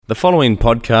The following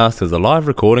podcast is a live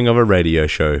recording of a radio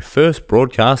show first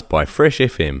broadcast by Fresh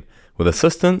FM with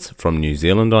assistance from New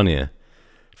Zealand On Air.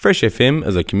 Fresh FM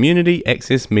is a community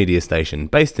access media station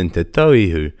based in Te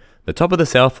Tauihu, the top of the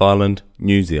South Island,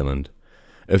 New Zealand.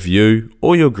 If you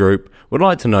or your group would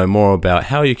like to know more about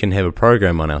how you can have a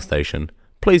program on our station,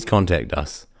 please contact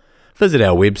us. Visit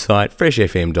our website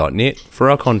freshfm.net for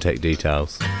our contact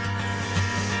details.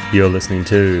 You're listening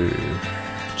to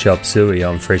Chop Suey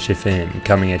on Fresh FM,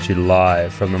 coming at you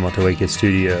live from the Motueka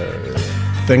studio.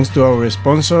 Thanks to our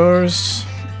sponsors,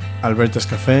 Alberta's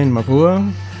Cafe in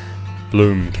Mapua,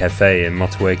 Bloom Cafe in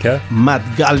Motueka, Matt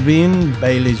Galvin,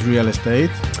 Bailey's Real Estate,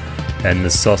 and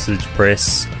the Sausage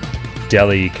Press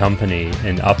Deli Company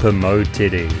in Upper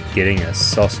Motiri, getting a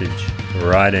sausage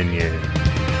right in you.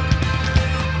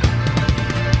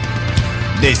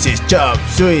 This is Chop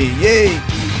Suey, yay!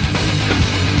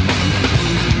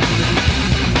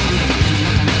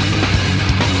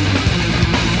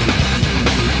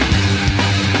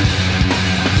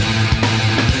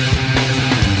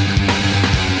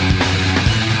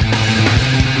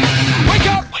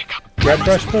 Red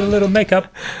brush, put a little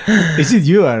makeup. Is it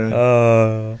you, Aaron?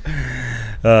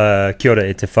 Kia ora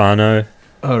e te whānau.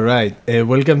 Alright,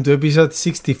 welcome to episode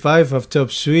 65 of Chop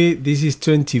Suey. This is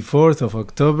 24th of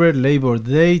October, Labor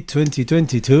Day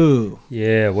 2022.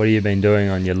 Yeah, what have you been doing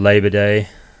on your Labor Day?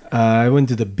 I went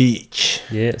to the beach.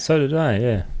 Yeah, so did I,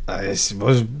 yeah. It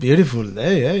was a beautiful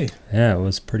day, eh? Yeah, it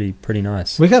was pretty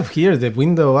nice. We have here the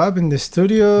window up in the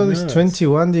studio. Yeah, It's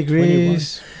 21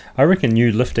 degrees. 21. I reckon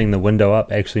you lifting the window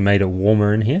up actually made it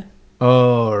warmer in here.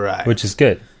 Alright. Which is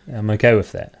good. I'm okay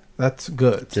with that. That's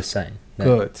good. Just saying.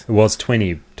 Good. It was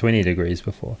 20 degrees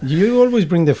before. You always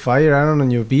bring the fire, Aaron,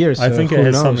 on your beer. So I think it who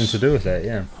has knows? something to do with that,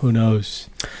 yeah. Who knows?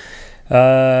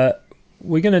 We're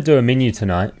going to do a menu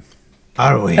tonight.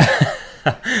 Are we?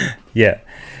 Yeah.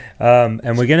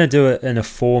 And we're going to do it in a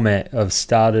format of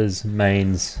starters,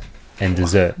 mains, and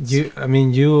desserts. You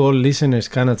all listeners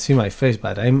cannot see my face,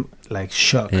 but I'm like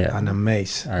shocked and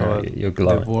amazed. I know, you're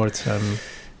glowing. The words I'm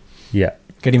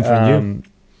getting from you.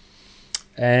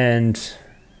 And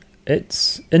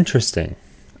it's interesting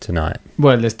tonight.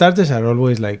 Well, the starters are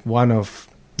always like one of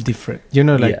different.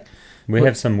 We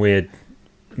have some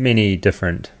many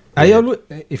different. I always,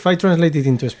 if I translate it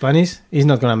into Spanish, it's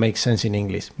not gonna make sense in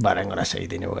English, but I'm gonna say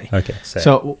it anyway. Okay.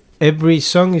 So every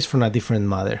song is from a different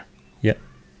mother. Yeah.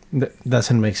 That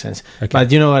doesn't make sense, okay.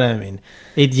 But you know what I mean.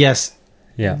 It just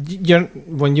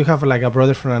when you have like a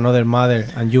brother from another mother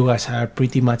and you guys are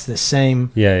pretty much the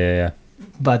same. Yeah.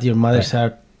 But your mothers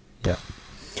are. Yeah.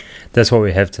 That's what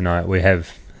we have tonight. We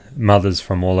have mothers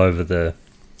from all over the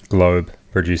globe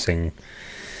producing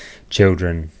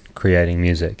children, creating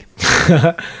music.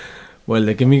 Well,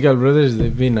 the Chemical Brothers,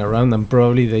 they've been around and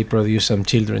probably they produce some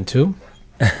children too.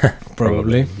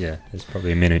 Probably. Yeah, there's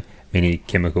probably many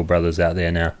Chemical Brothers out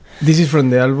there now. This is from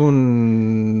the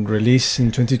album released in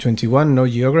 2021, No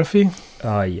Geography.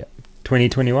 Oh, yeah.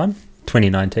 2021?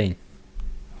 2019.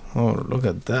 Oh, look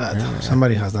at that. Yeah.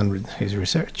 Somebody has done his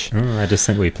research. I just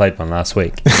think we played one last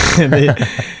week.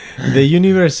 The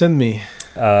Universe sent me.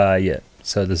 Yeah.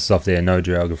 So this is off their No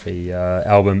Geography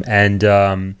album. And,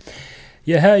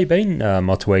 how you been,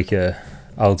 Motueka,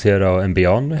 Aotearoa and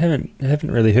beyond? I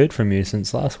haven't really heard from you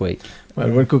since last week. Well,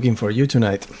 we're cooking for you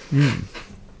tonight.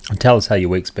 Tell us how your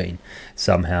week's been,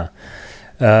 somehow.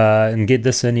 And get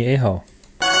this in your ear hole.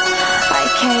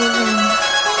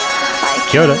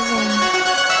 Kia ora.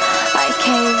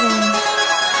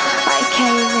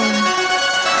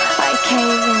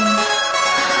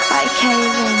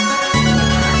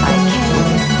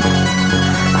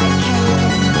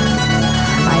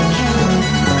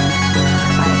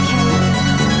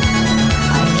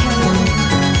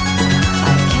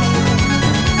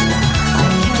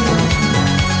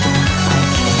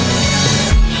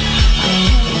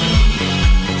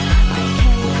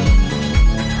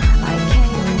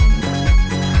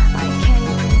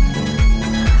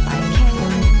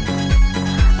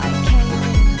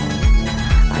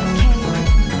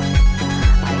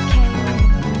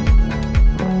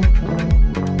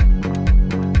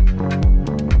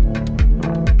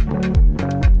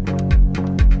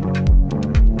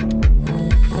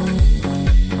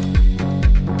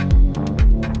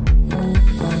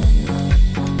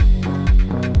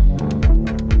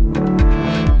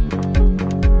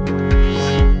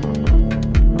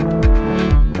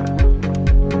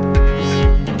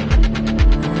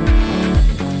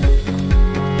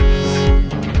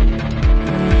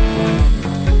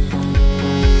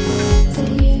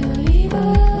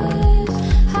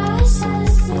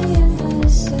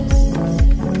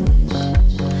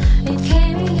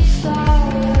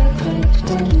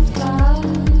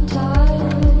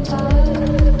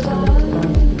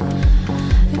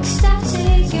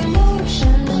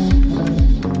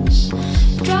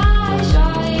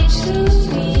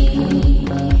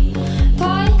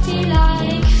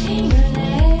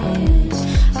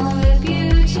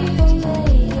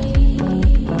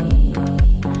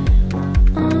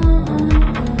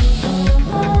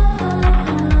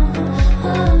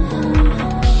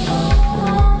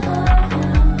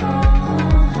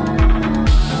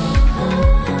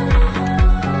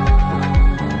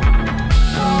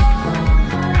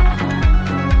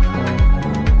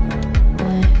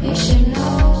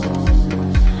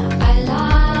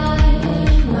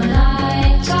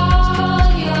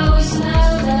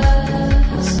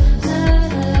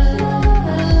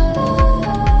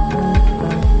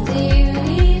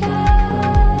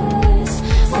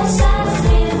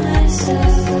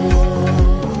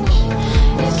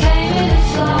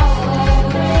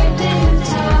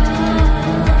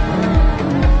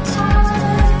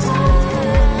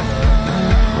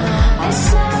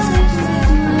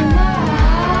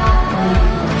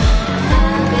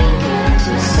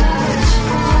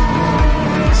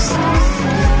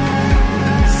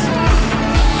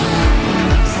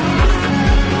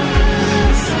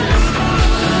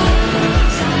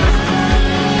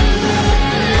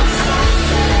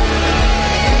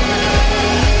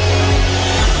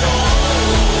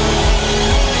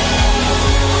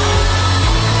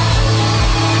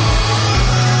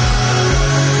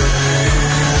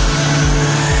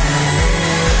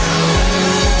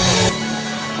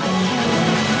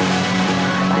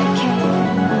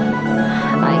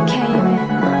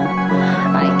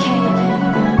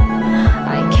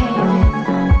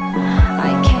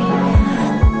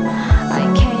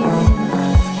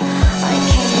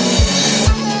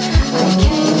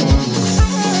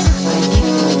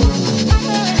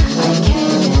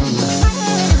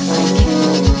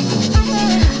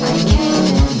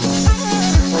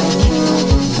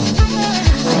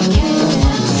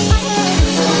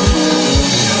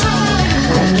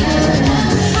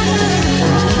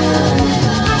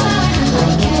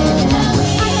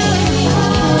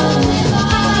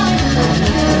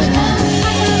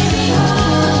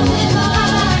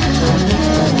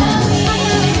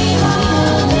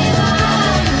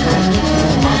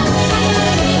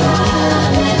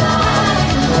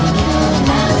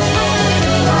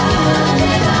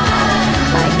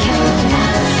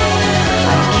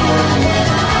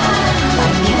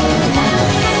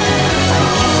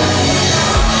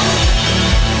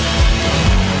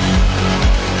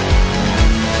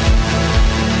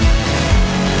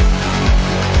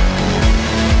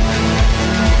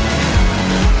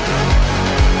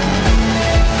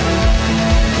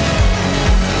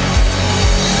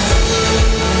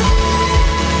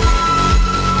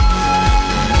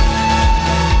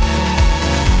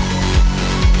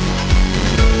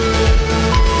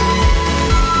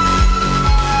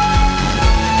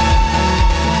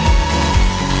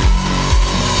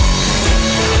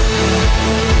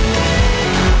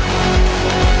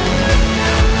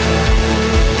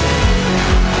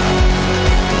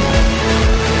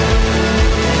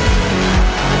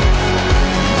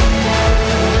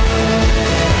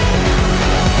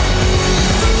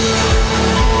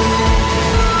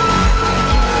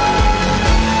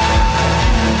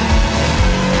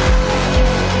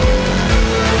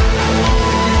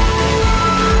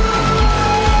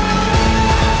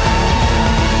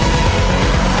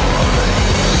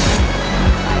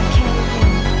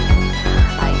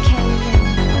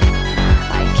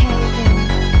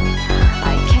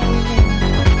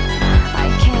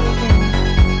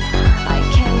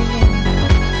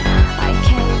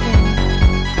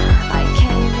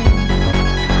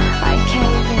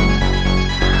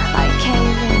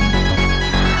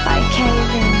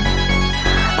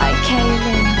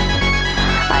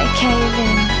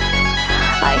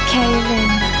 cave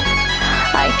in.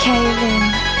 I cave in.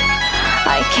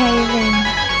 I cave in.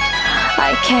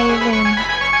 I cave in.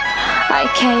 I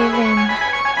cave in.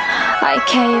 I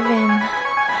cave in.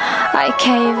 I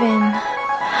cave in.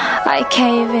 I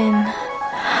cave in.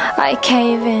 I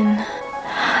cave in.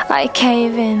 I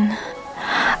cave in.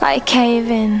 I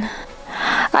cave in.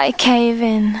 I cave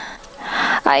in.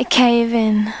 I cave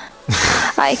in.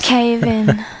 I cave in.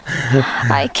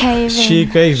 I cave in. She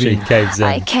caved She in. caves in.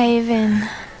 I cave in.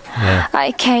 Yeah,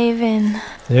 I cave in.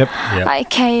 Yep, yeah, I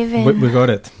cave in. we got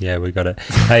it. yeah, we got it.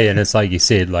 Hey, and it's like you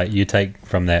said, like you take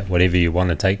from that whatever you want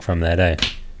to take from that, eh?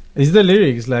 It's the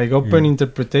lyrics, like open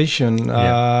interpretation.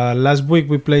 Yeah. Last week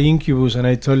we played Incubus, and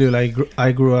I told you, like,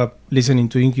 I grew up listening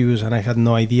to Incubus, and I had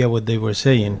no idea what they were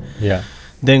saying. Yeah,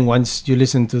 Then once you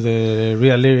listen to the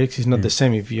real lyrics, it's not the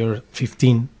same if you're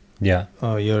 15 yeah,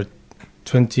 or you're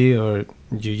 20 or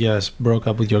you just broke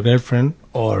up with your girlfriend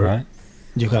or right.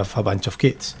 you have a bunch of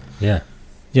kids. Yeah,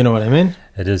 You know what I mean?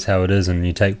 it is how it is, and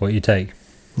you take what you take.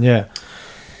 Yeah.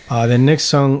 The next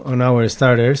song on our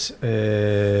starters,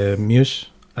 Muse,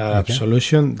 Okay.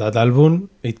 Absolution. That album,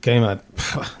 it came at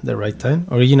the right time.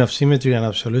 Origin of Symmetry and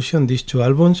Absolution, these two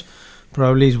albums,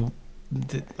 probably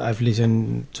I've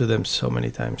listened to them so many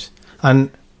times.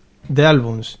 And the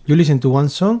albums, you listen to one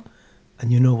song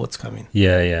and you know what's coming.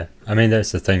 Yeah, yeah. I mean,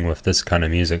 that's the thing with this kind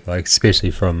of music, like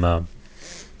especially from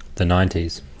the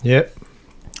 90s. Yeah.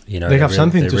 You know, They have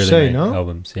something they to say, made no?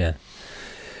 Albums, yeah.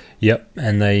 Yep,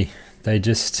 and they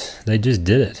just did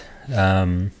it.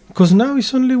 Because now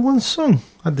it's only one song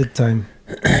at the time.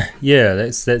 Yeah,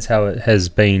 that's how it has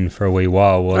been for a wee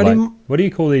while. Or I like, didn't- what do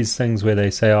you call these things where they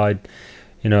say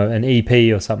an EP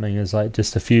or something is like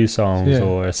just a few songs Yeah.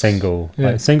 or a single. Yeah.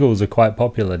 Like singles are quite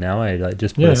popular now, eh? Like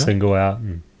just put Yeah. a single out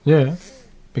and Yeah.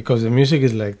 Because the music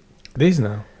is like this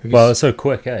now. well, it's so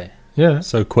quick, eh? yeah.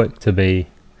 So quick to be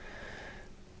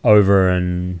over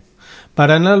and But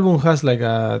an album has like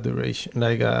a duration,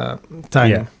 like a time.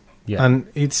 Yeah, yeah. And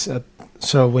it's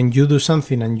so when you do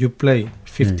something and you play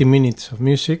 50 minutes of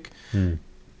music,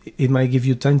 it might give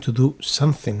you time to do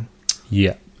something.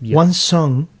 yeah, yeah. One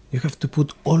song you have to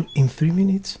put all in 3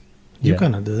 minutes. You Yeah.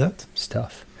 cannot do that.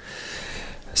 Stuff.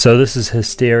 So this is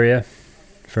Hysteria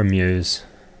from Muse.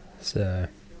 So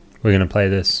we're gonna play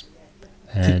this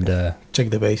and Check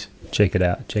the bass. check it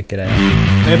out. Check it out.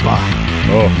 Epa!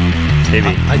 Oh,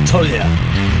 heavy. I told ya.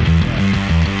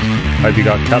 Hope you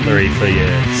got cutlery for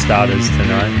your starters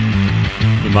tonight.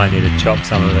 You might need to chop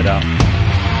some of it up.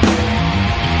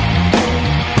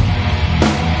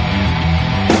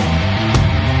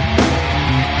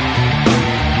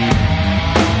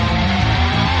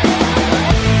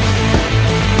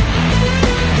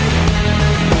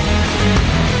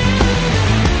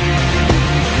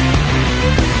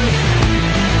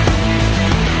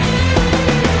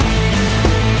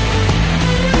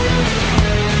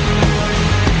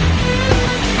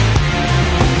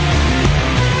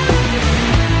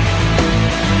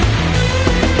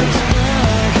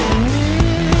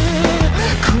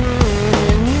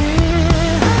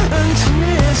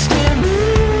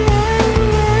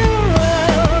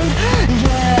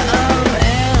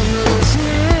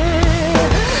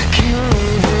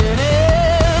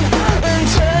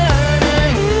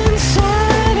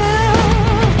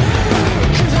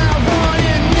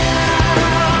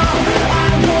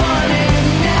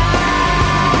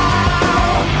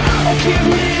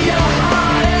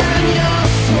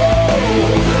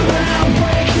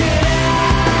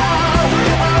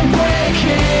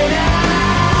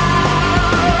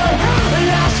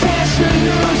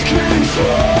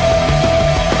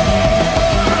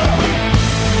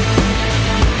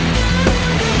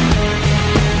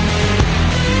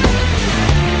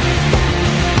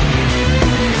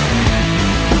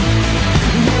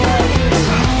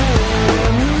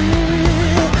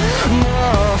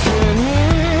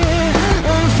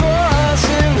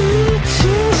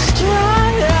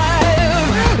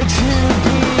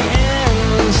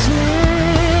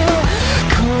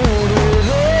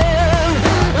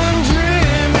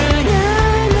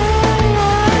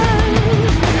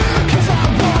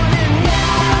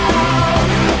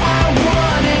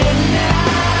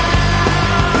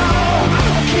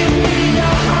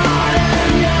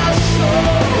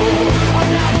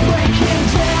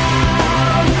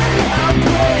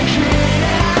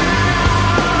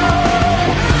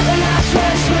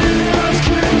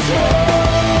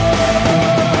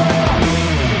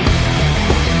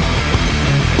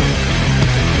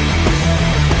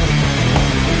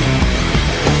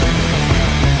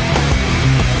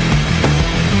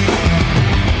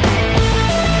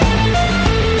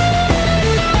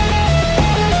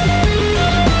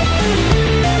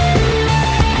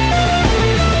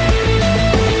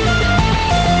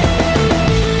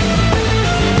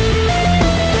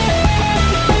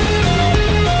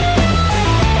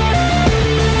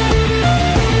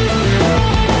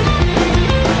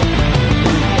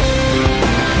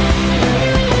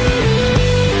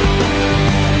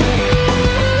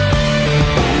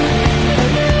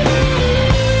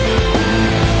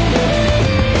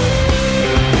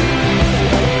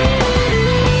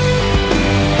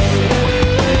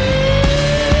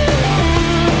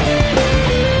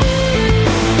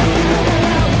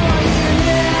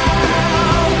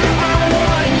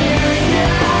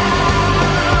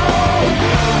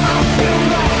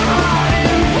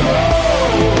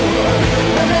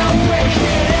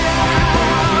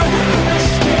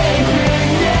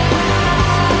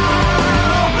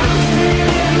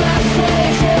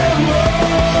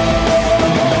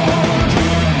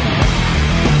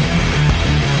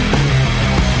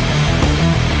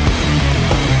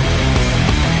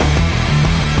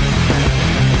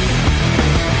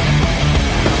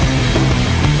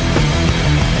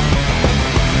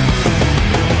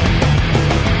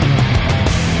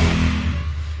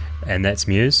 And that's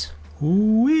Muse.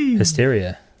 Ooh-wee.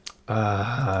 Hysteria.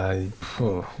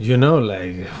 You know,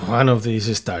 like one of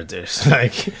these starters.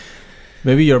 Like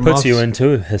maybe your Puts mouth's you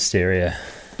into hysteria.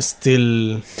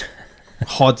 still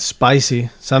hot, spicy,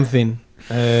 something.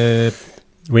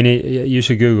 You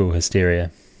should Google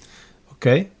hysteria.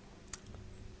 Okay.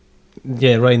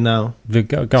 Yeah, right now.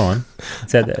 Go on.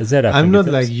 Is that up I'm your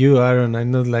not like first? you, Aaron.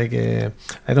 I'm not like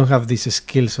I don't have these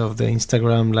skills of the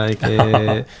Instagram. Like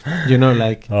you know,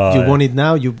 like Oh, you yeah. want it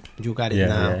now, you got it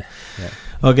now. Yeah.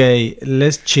 Okay,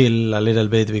 let's chill a little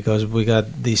bit because we got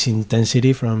this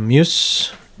intensity from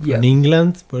Muse Yeah. in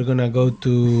England. We're gonna go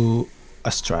to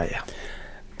Australia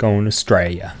Going to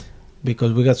Australia.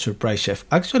 because we got surprise chef.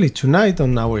 Actually, tonight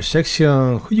on our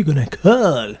section, who you gonna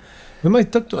call? We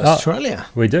might talk to Oh. Australia.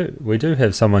 We do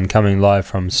have someone coming live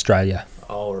from Australia.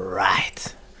 All right.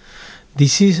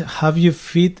 This is have you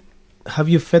fed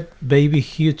baby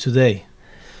Hugh today?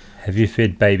 Have you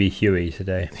fed baby Huey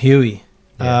today? Huey,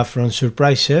 Yeah. from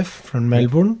Surprise Chef from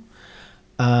Melbourne,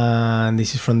 and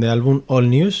this is from the album All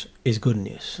News is Good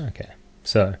News. Okay.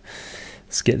 So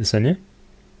let's get this in here.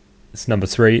 It's number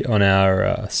 3 on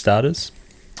our starters.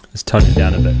 Let's tone it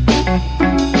down a bit.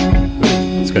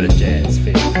 It's got a jazz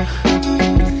feel.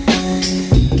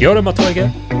 Kia ora, Matoiga.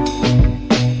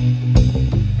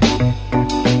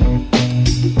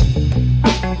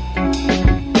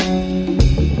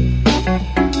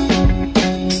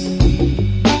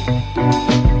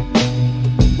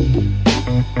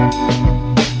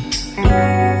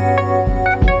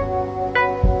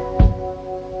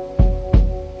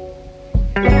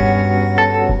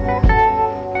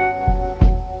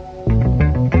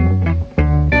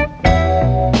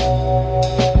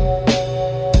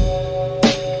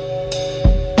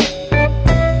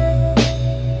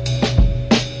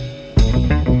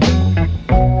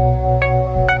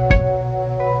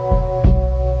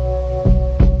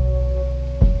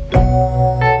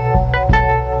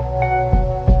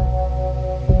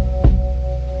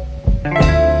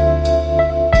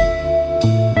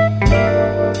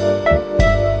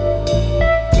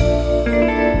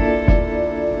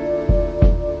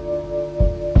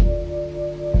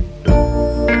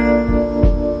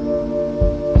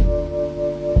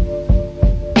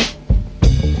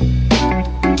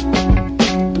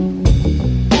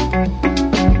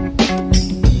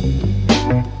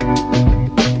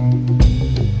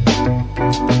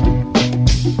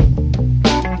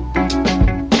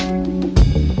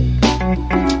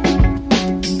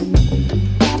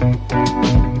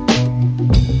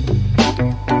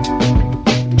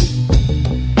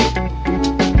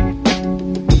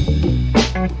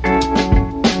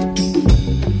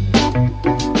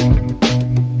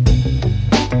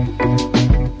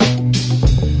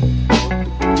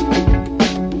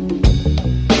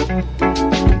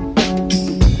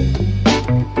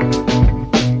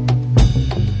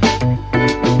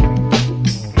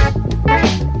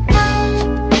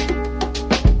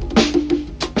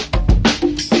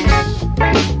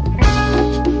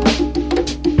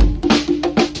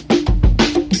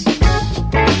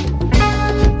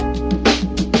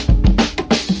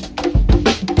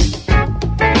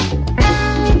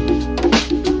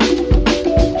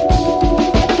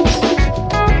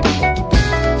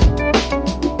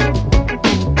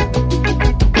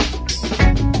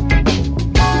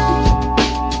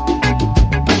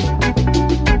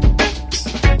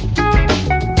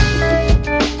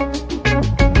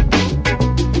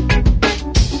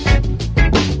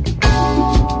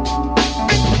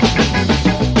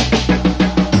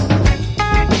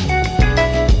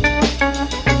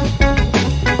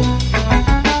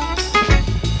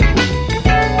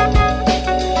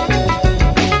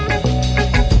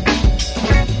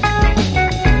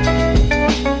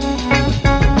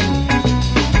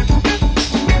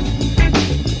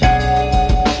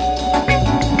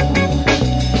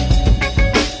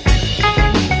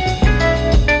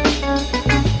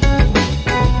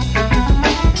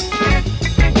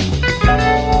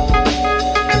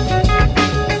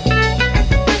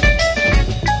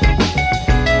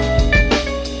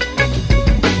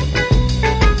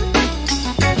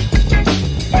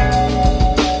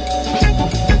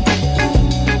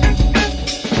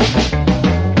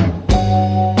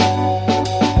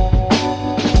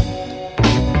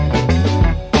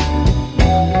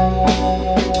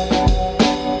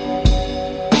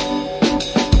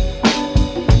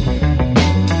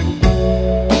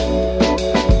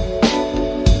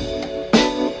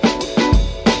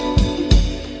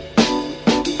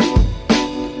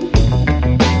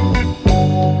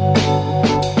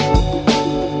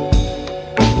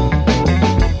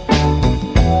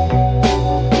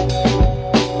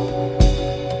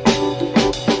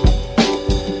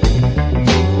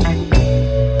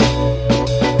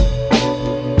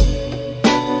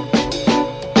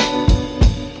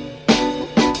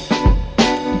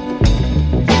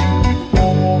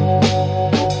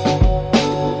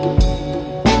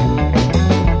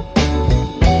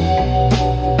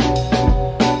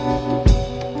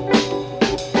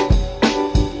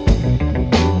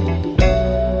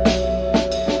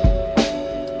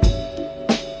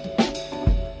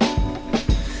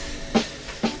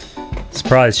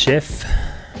 Surprise chef.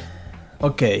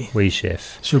 Okay. We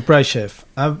chef. Surprise chef.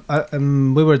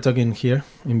 We were talking here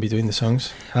in between the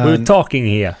songs. We're talking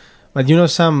here. But you know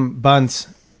some bands,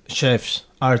 chefs,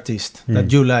 artists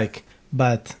that you like,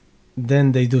 but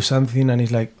then they do something and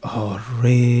it's like, oh,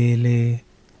 really?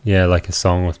 Yeah, like a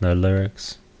song with no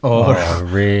lyrics. Or Oh,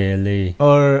 really?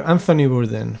 or Anthony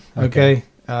Bourdain. Okay.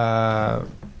 I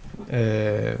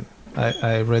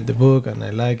read the book and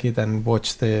I like it and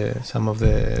watched some of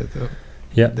the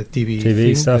Yep. the TV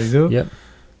TV stuff. they do, Yep.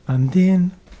 and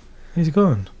then it's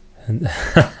gone. And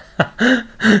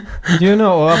You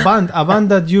know, a band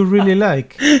that you really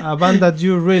like,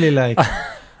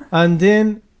 and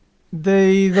then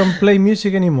they don't play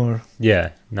music anymore.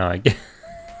 yeah, no, I get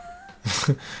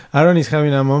Aaron is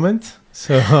having a moment,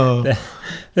 so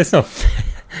that's not fair.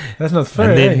 that's not fair.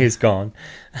 And then eh? he's gone.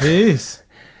 He is.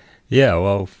 Yeah,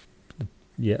 well,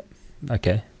 yeah,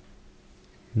 okay.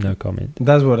 No comment.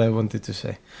 That's what I wanted to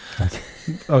say. Okay.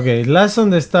 Okay, last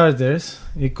on the starters,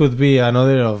 it could be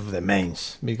another of the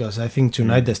mains, because I think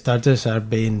tonight the starters are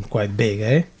being quite big,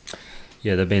 eh?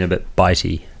 Yeah, they've been a bit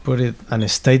bitey. Put it on a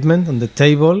statement on the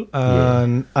table,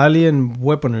 and Alien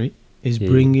Weaponry is Yeah.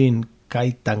 bringing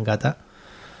Kai Tangata,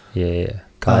 Yeah,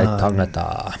 Kai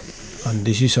Tangata. and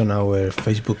this is on our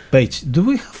Facebook page. Do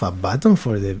we have a button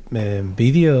for the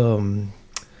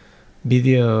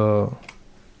video?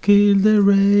 Kill the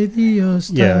radio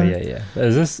star. Yeah.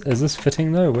 Is this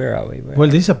fitting though? Where are we? Well,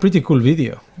 this is a pretty cool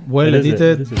video. Well It is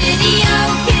edited. it is.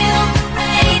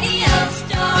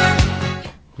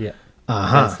 Yeah,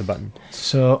 that's the button.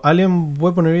 So Alien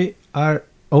Weaponry are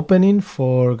opening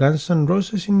for Guns N'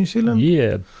 Roses in New Zealand.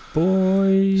 Yeah,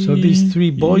 boy. So these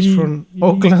three boys from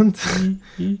Auckland,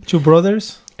 two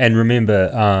brothers. And remember,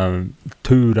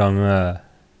 Tūranga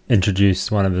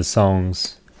introduced one of his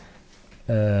songs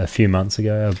a few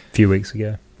weeks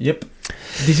ago. Yep.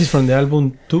 This is from the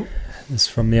album 2. It's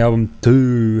from the album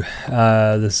 2.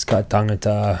 This is Kai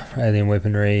Tangata, Alien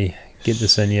Weaponry. Get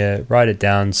this in you, write it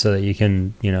down so that you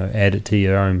can, add it to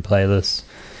your own playlist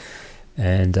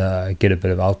and get a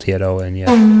bit of Aotearoa in you.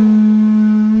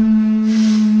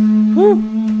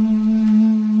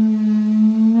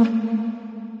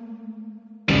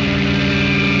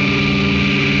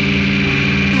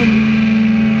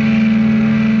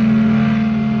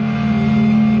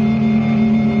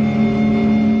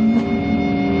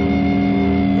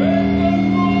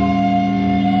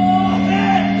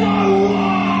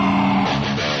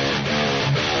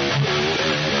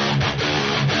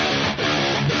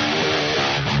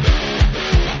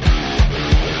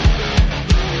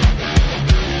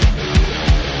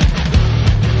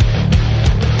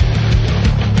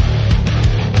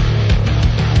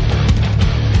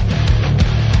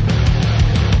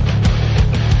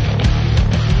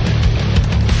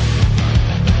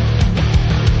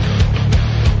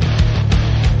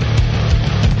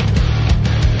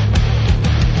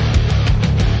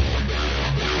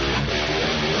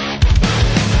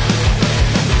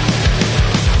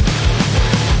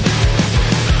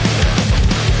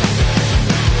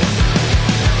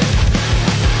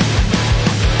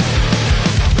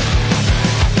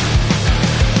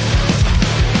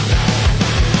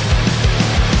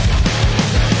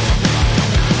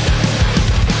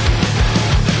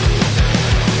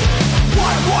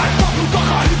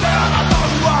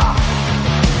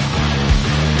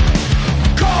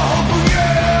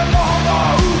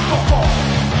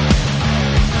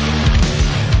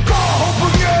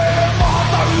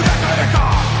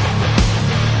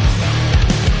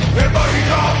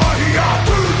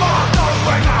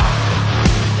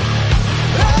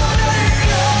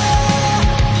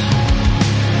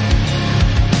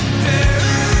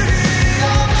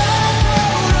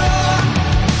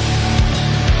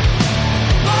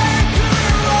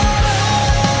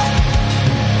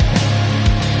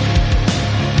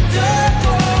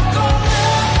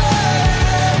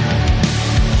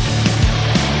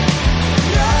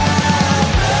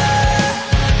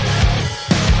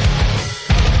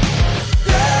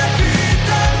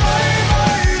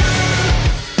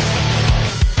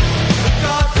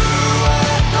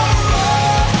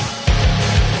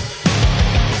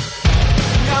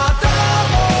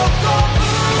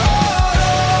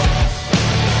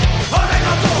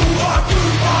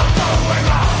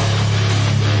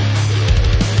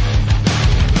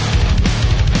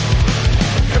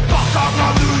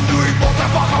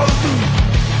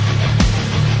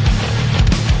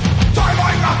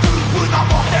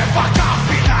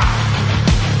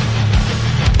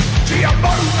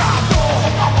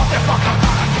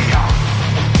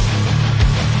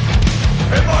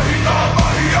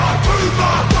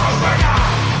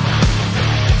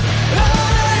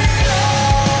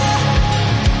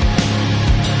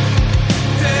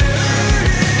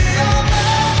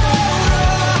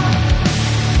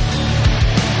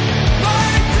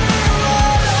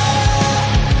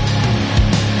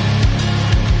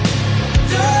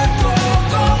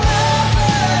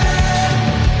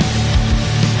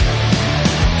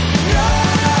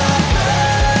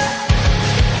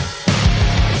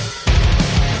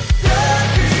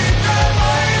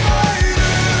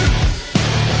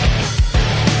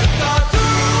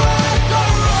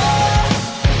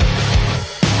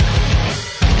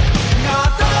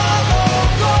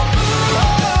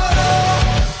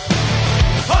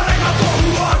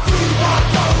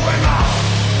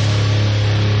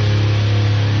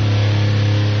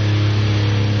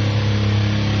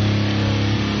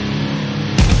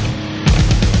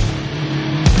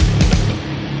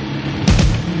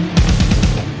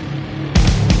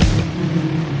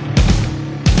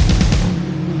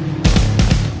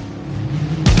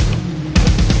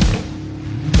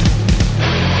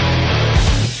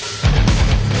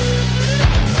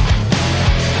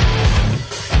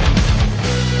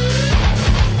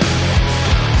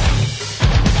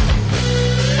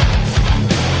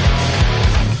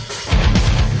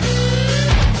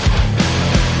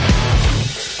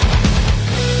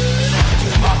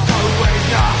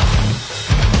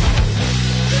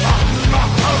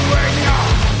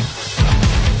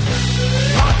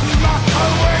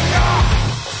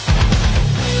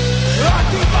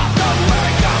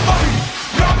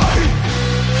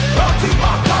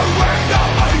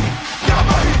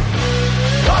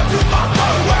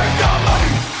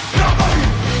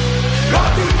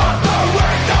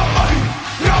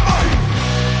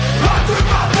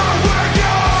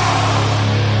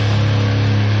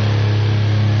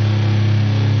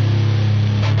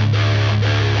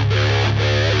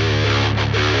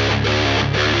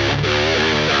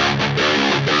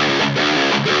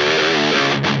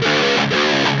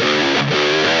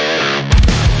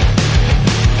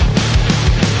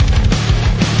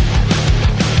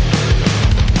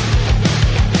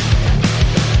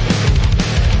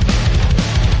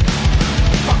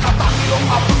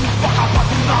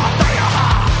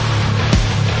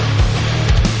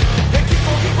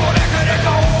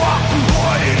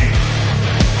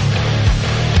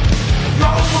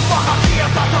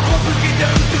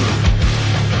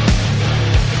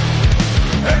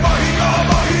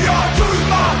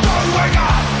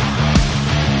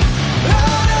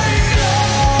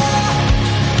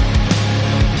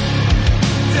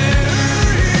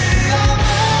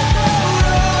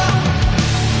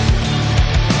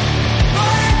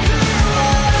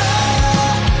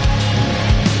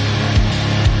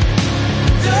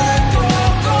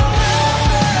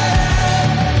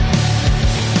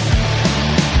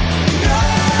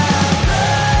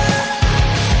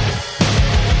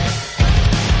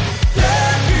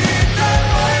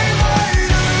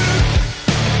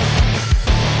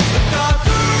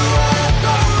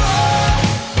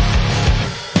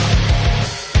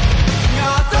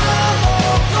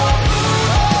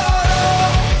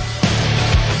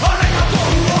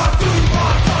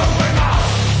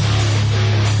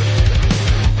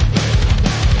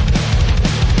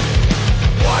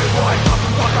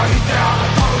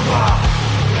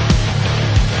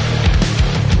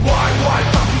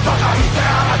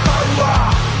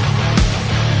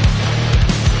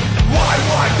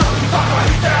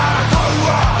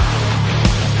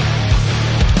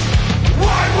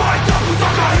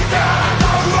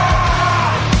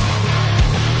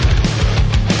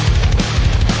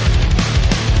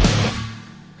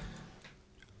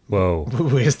 Whoa,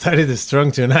 We started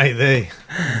strong tonight, eh?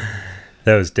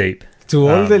 that was deep. To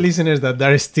all the listeners that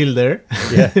are still there,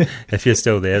 Yeah, if you're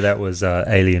still there, that was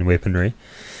Alien Weaponry,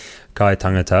 Kai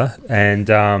Tangata, and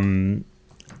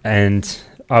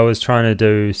I was trying to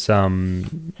do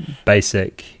some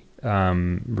basic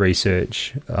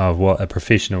research of what a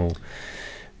professional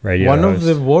radio one of host-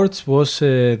 the words was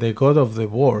the god of the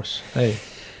wars. Hey,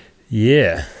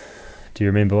 Yeah. Do you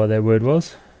remember what that word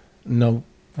was? no,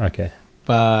 Okay.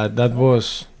 but that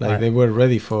was like Right. they were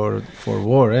ready for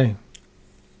war, eh?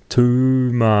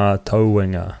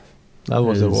 Tūmatauenga. That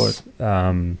was the word.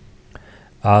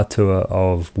 Atua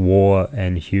of war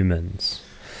and humans.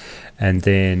 And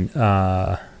then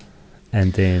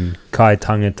Kai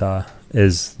Tangata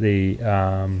is the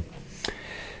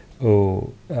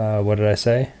what did I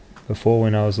say before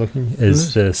when I was looking?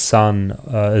 Is the son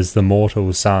is the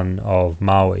mortal son of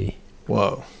Maui.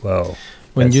 Wow. Well,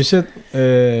 When that's- you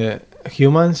said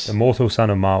humans, the mortal son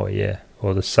of Maui, yeah,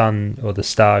 or the sun or the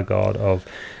star god of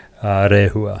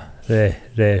Rehua.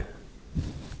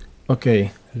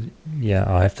 okay. Yeah,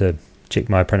 I have to check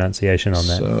my pronunciation on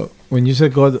that. So when you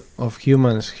said god of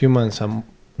humans,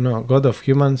 god of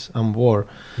humans and war,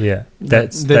 Yeah,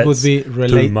 that that's would be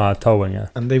related, Tūmatauenga.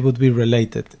 and they would be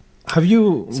related. Have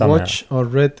you Somehow. watched or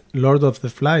read Lord of the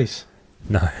Flies?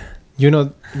 No, You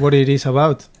know what it is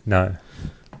about? no.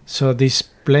 So this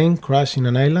plane crashed in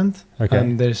an island, Okay.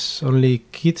 and there's only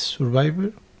kids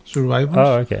survivors,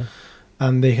 Oh, okay.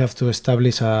 and they have to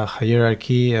establish a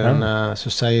hierarchy and a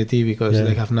society because Yeah.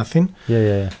 they have nothing,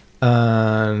 Yeah.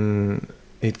 and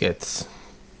it gets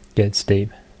Gets deep.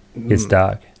 Gets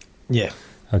dark. yeah.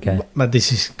 Okay. But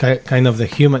this is kind of the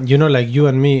human, like you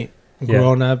and me, Yeah.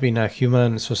 grown up in a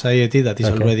human society that is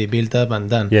Okay. already built up and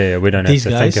done. Yeah. We don't These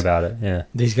have to think guys- about it. Yeah.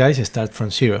 These guys start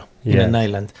from zero in Yeah. an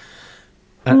island.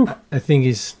 I think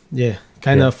it's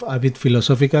kind Yeah. of a bit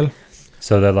philosophical.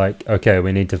 So they're like, okay,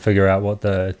 we need to figure out what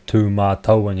the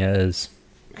Tūmatauenga is.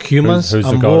 Humans who's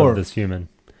the and god war. of this human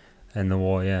and the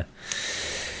war? Yeah.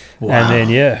 Wow. And then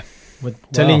yeah. We're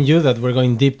telling Wow. you that we're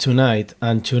going deep tonight,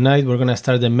 and tonight we're gonna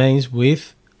start the mains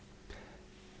with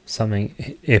Something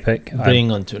epic.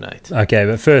 Bring On Tonight. Okay,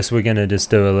 but first we're gonna just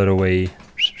do a little wee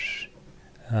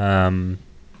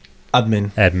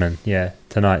admin. Yeah,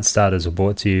 tonight's starters are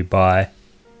brought to you by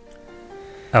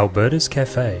Alberta's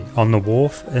Cafe on the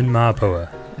wharf in Mapua,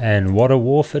 and what a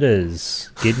wharf it is!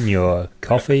 Getting your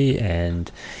coffee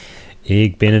and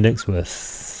egg Benedicts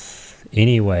with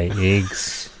any way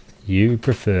eggs you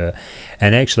prefer.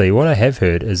 And actually, what I have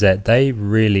heard is that they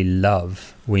really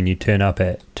love when you turn up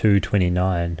at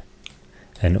 2:29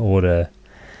 and order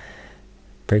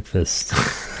breakfast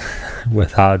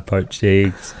with hard poached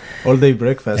eggs All day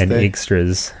breakfast. and eh?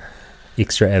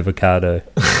 extra avocado.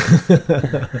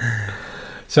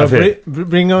 So I've heard-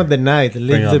 bring out the night. Bring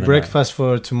Leave on the the breakfast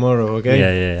for tomorrow, okay?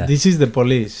 Yeah. This is the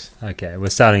police. Okay, we're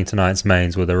starting tonight's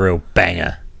mains with a real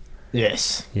banger.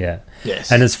 Yes. Yeah. Yes.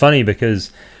 And it's funny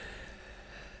because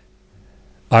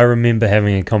I remember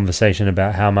having a conversation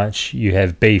about how much you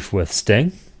have beef with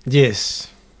Sting, yes.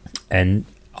 and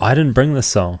I didn't bring this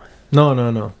song.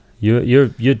 No.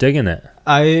 You're digging it.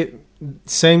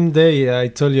 Same day I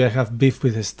told you I have beef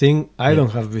with Sting. I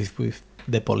don't have beef with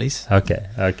the police. Okay.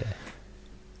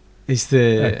 It's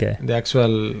the Okay. the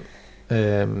actual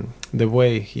the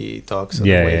way he talks. And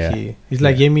Yeah, the way yeah. He's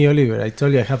like Yeah. Jamie Oliver. I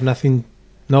told you I have nothing.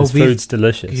 No His beef. food's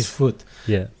delicious. His food.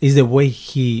 Yeah. It's the way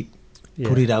he Yeah.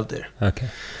 put it out there. Okay.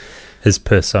 His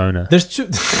persona. There's two.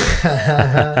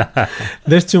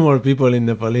 There's two more people in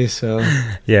the police, so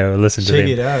Yeah, we'll listen to check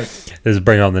them. it out. This is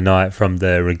Bring On the Night from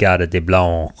the Regatta de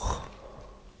Blanc.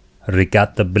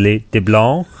 Regatta de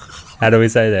Blanc? How do we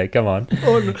say that? Come on.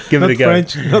 Oh, no, Give it not a go.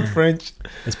 French, not French.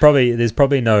 There's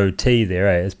probably no T there,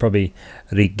 eh? It's probably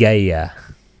Regatta.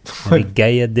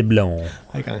 Regatta de Blanc.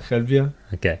 I can help you.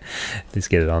 Okay, let's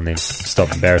get it on then.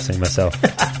 Stop embarrassing myself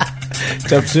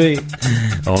Chop suey.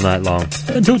 all night long.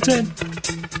 Until 10.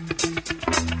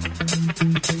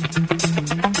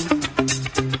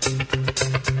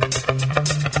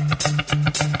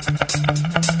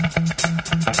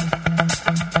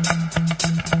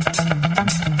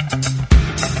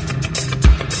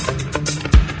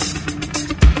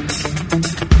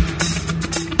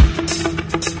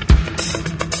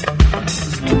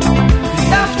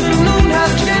 Afternoon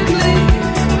has gently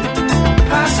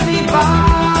passed me by.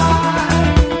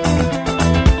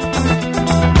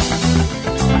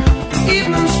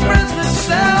 Evening spreads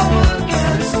itself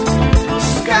against the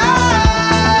sky.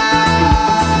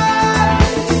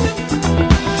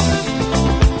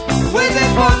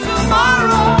 Waiting for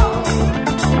tomorrow,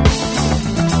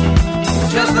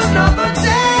 just another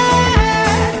day.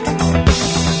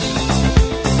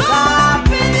 So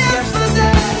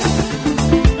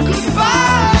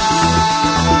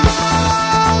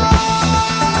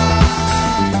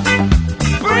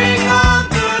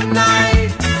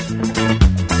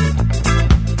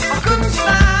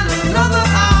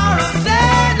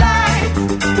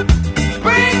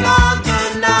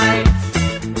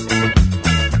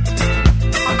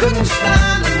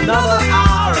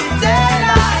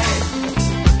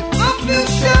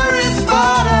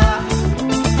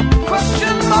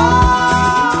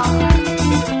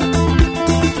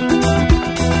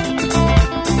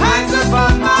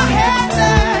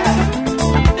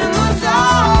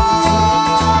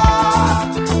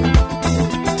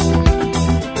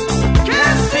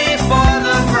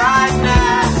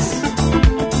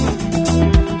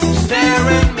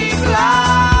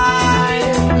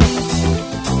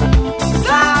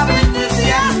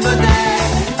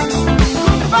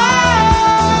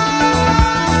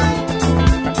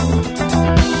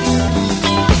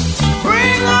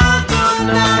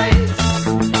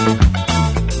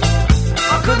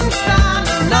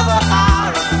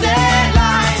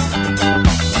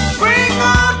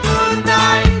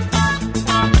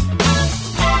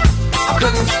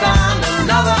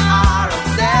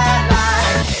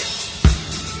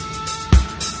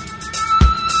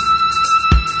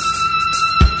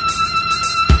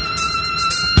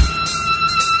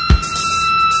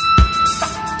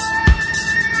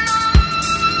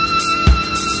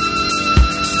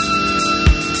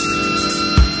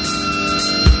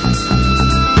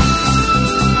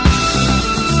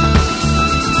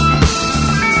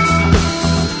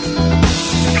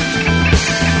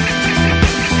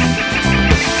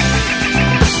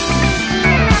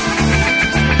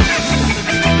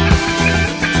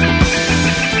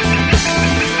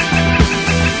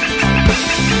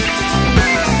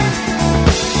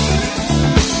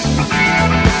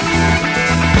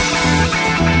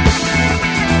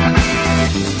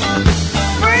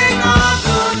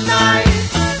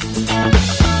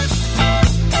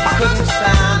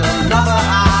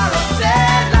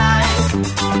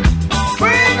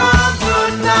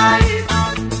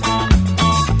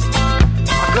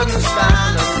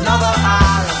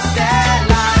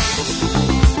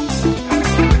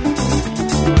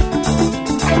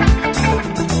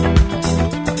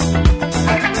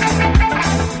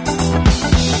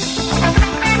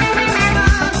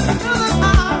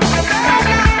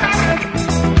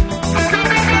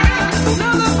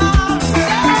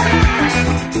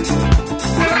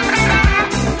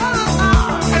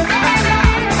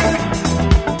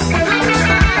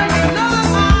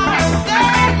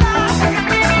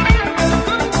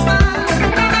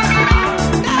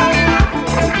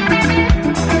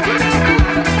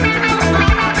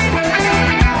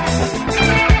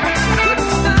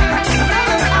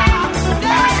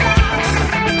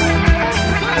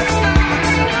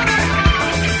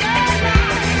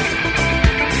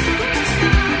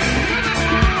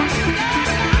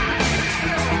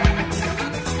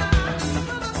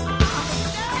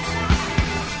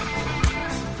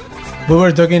We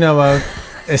were talking about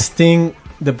Sting,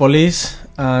 the Police,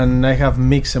 and I have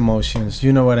mixed emotions.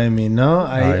 You know what I mean, no?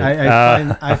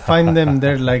 I find them,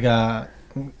 they're like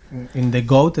in the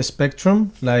GOAT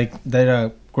spectrum. Like, they're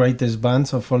a greatest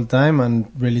bands of all time and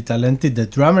really talented. The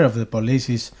drummer of the Police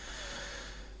is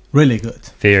really good.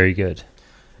 Very good.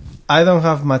 I don't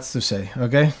have much to say,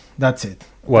 okay? That's it.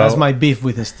 Well, that's my beef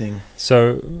with Sting.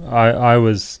 So I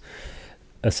was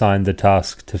assigned the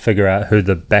task to figure out who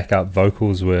the backup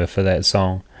vocals were for that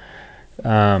song,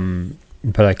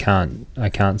 but I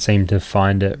can't seem to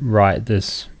find it right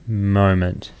this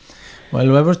moment.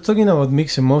 Well, I was talking about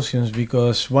mixed emotions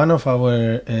because one of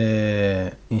our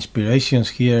inspirations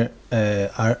here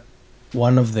are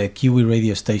one of the Kiwi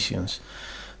radio stations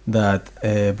that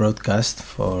broadcast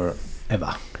for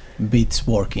Eva. Beats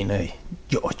working, eh?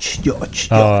 George.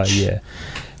 Oh yeah,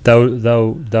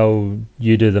 they'll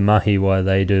you do the mahi while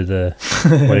they do the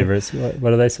whatever it's what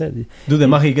do they say? Do the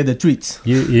mahi, get the treats.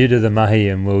 You do the mahi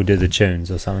and we'll do the tunes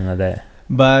or something like that.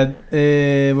 But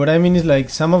what I mean is,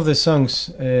 like, some of the songs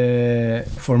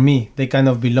for me, they kind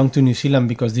of belong to New Zealand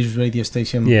because this radio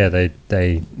station. Yeah,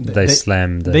 they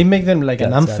slam. They make them like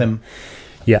an anthem.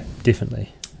 Yeah,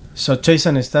 definitely. So Chase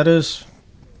and Status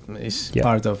is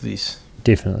part of this.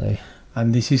 Definitely.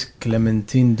 And this is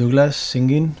Clementine Douglas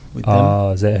singing with them.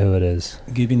 Oh, is that who it is?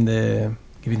 Giving the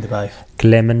vibe.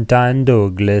 Clementine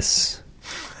Douglas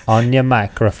on your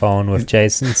microphone with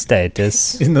Jason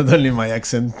Status. It's not only my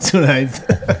accent tonight.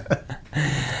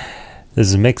 This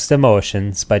is Mixed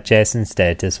Emotions by Jason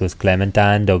Status with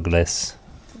Clementine Douglas.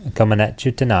 Coming at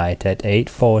you tonight at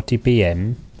 8:40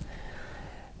 p.m.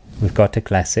 We've got a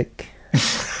classic.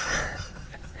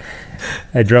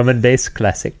 A drum and bass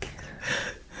classic.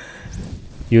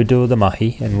 You do the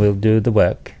mahi and we'll do the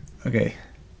work. Okay.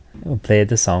 We'll play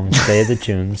the songs, play the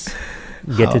tunes,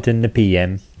 get it in the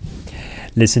PM,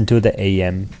 listen to the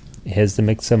AM. Here's the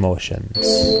Mixed Emotions.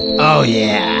 Oh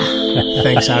yeah.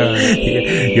 Thanks, Aaron.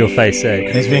 Your face, eh?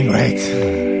 It's been great.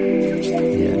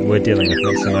 Yeah, we're dealing with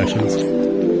Mixed Emotions.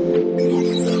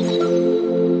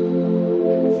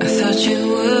 I thought you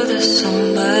were the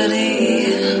somebody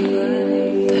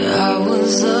that I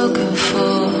was looking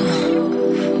for.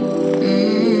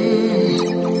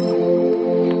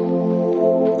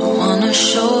 I wanna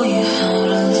show you how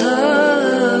to love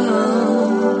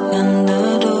and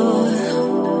adore.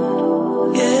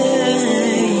 Yeah.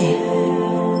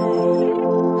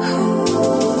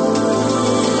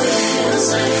 Feels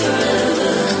like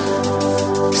forever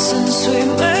since we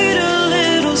made a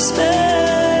little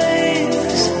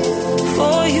space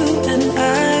for you and I.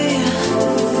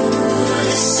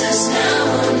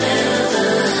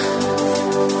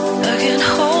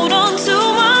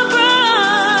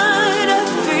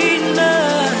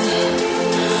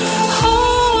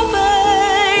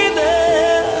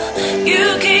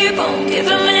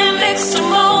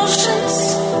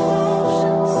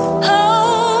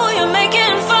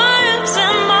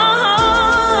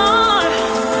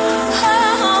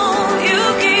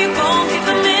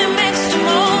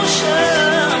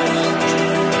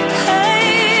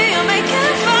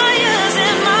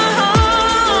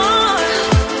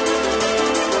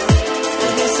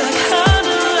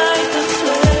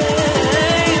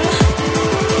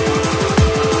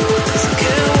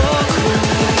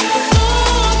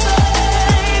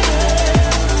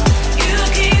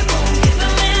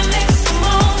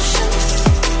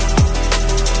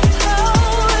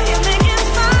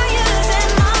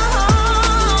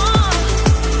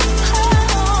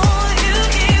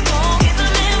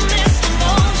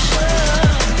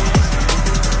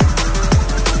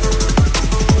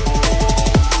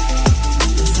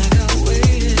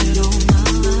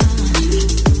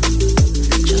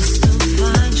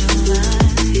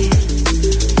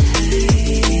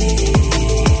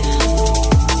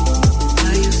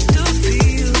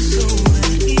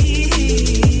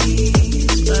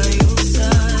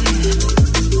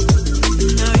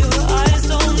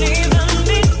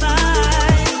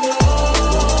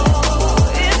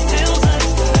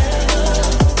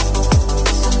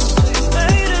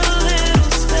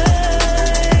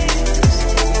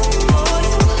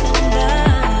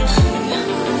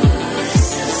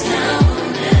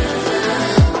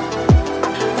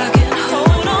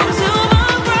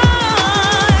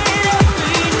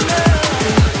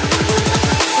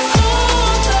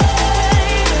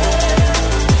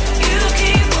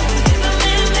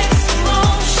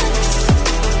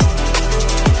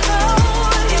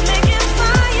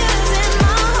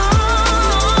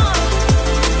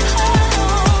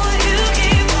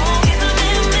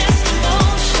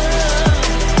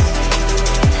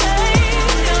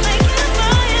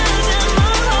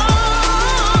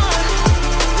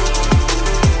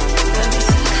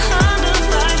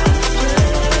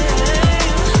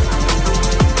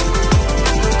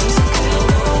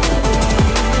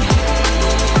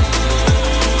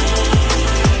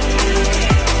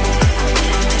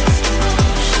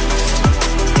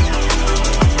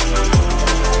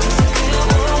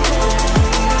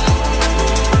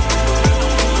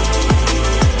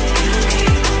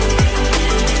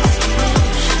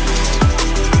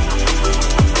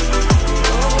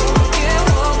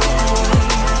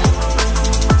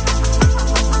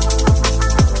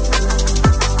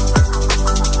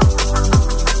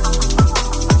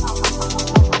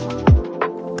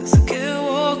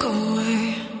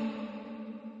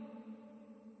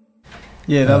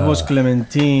 Yeah, that was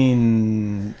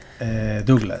Clementine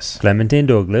Douglas. Clementine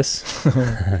Douglas.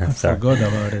 I Sorry. forgot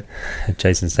about it.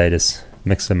 Jason Status,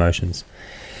 Mixed Emotions.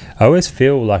 I always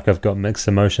feel like I've got mixed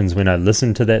emotions when I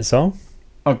listen to that song.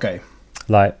 Okay.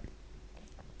 Like,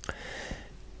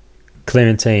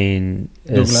 Clementine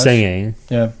is Douglas. singing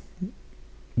Yeah.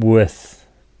 with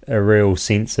a real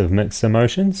sense of mixed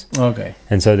emotions. Okay.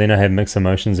 And so then I have mixed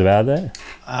emotions about that.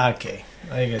 Okay.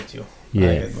 I get you. I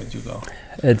Yeah. get what you go.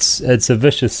 It's a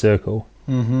vicious circle.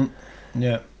 Mm-hmm.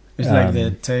 Yeah. It's like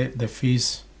the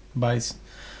fish bites,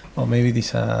 or maybe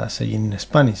this saying in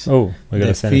Spanish. Oh, we got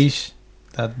The a sentence. fish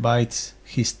that bites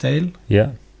his tail. Yeah.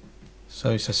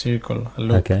 So it's a circle, a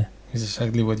loop. Okay. It's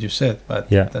exactly what you said, but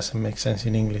Yeah. it doesn't make sense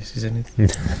in English, isn't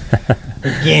it?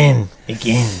 Again.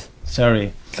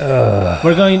 Sorry.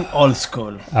 We're going old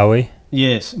school. Are we?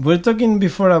 Yes, we're talking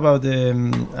before about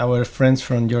our friends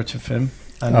from George FM,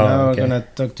 and Oh, now okay. we're gonna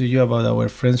talk to you about our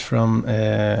friends from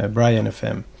Brian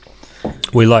FM.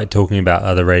 We like talking about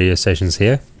other radio stations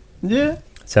here. Yeah,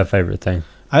 It's our favorite thing.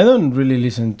 I don't really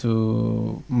listen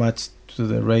to much to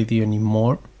the radio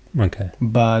anymore, Okay.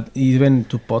 but even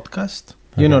to podcast.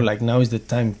 You Okay. know, like now is the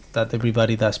time that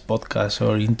everybody does podcasts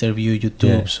or interview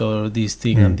YouTubes or this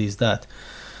thing and this that.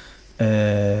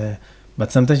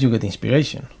 But sometimes you get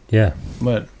inspiration. Yeah.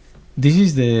 Well, this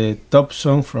is the top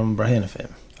song from Brian FM.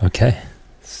 Okay.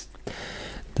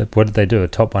 What did they do? A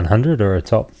top 100 or a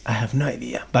top? I have no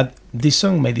idea, but this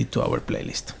song made it to our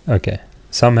playlist. Okay.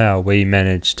 Somehow we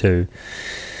managed to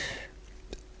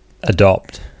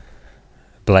adopt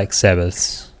Black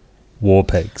Sabbath's War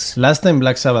Pigs. Last time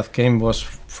Black Sabbath came was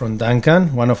from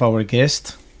Duncan, one of our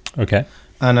guests, Okay.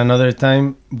 and another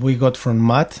time we got from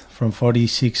Matt from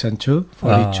 46 and 2,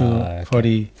 42, Okay.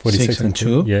 46 and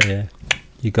 2. Yeah, yeah.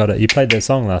 You got it. You played that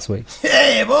song last week.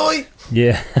 Hey, boy!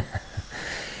 Yeah.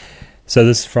 So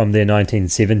this is from their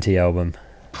 1970 album.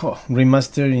 Oh,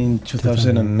 remastered in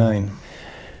 2009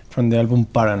 from the album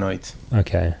Paranoid.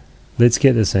 Okay. Let's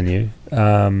get this in you.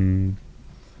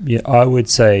 Yeah, I would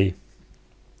say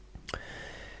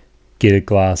get a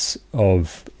glass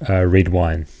of red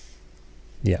wine.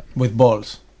 Yeah. With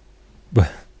balls.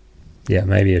 Yeah,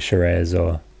 maybe a Shiraz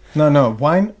or... No,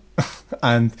 wine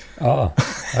and Oh,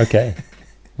 okay.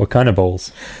 What kind of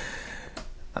balls?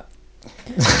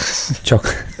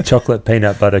 Chocolate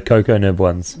peanut butter cocoa nib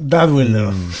ones. that will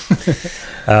do.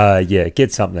 Yeah,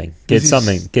 get something. This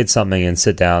is- Get something and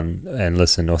sit down and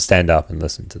listen, or stand up and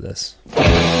listen to this.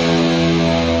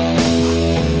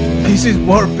 This is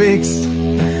War Pigs.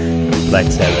 Black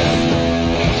Sabbath.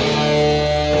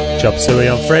 Chop Suey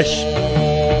on Fresh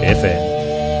FM.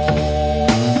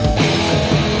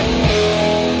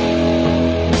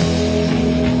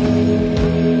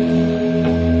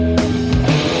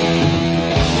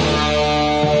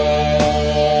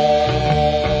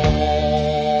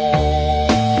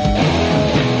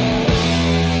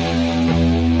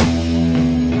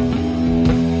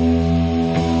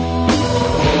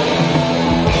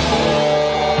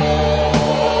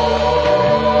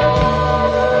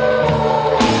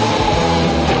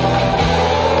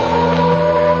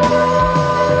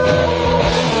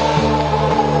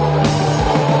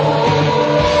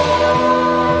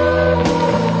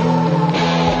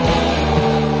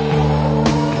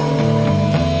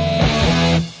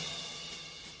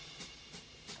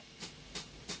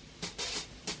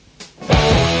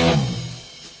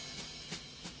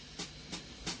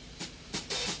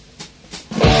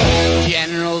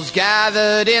 Generals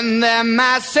gathered in their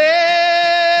masses,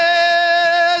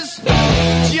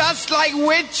 just like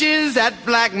witches at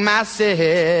black masses.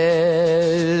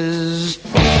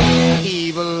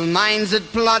 Evil minds that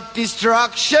plot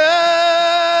destruction,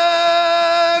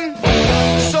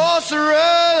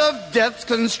 sorcerer of death's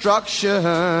construction.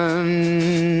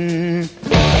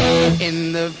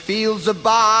 In the fields of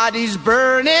bodies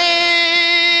burning,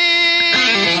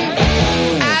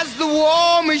 as the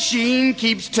war machine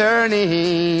keeps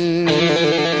turning.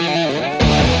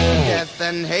 Death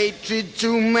and hatred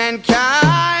to mankind,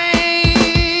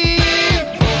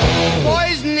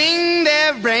 poisoning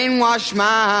their brainwashed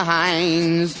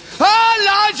minds. Oh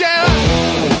Lord, yeah.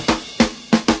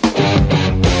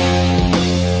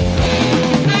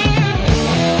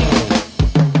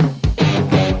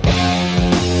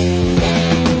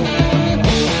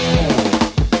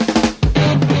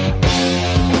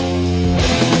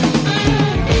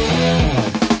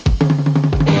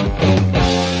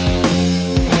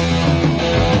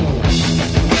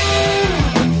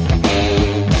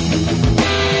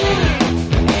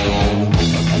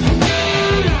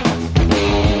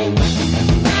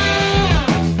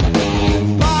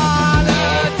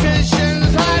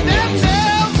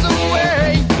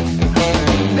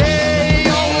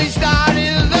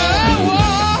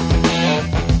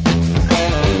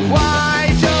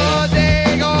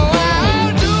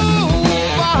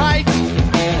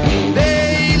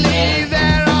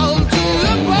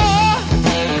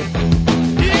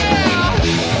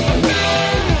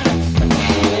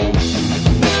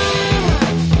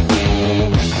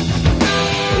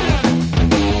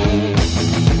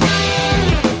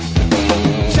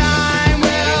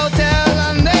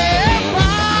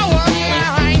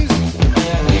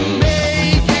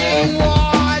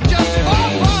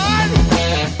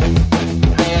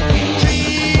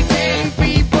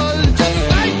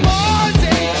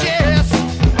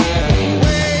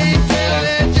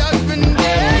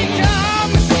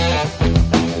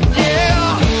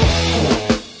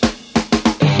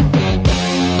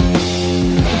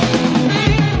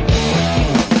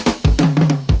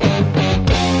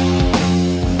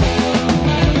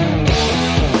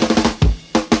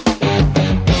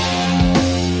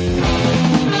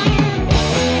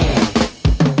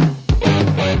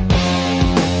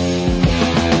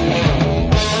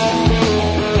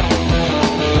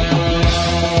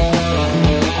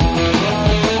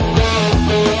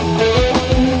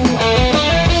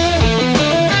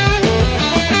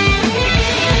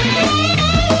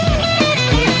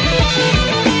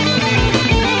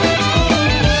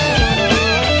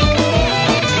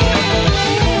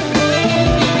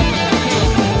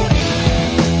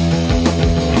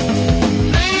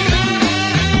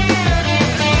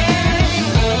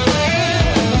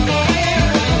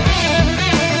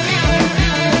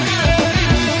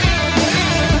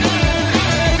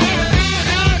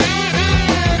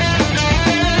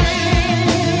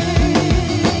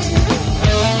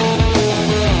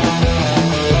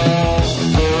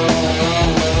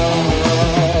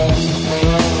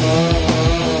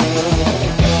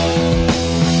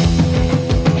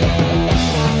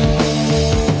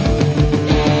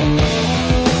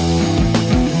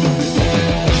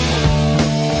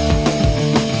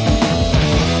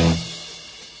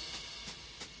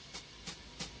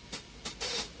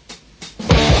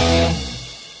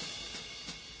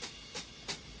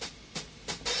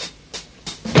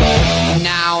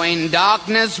 in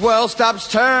darkness, world stops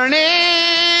turning.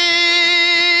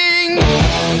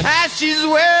 Ashes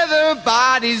where the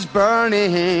body's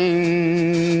burning.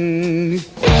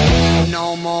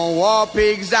 No more war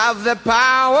pigs have the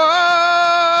power.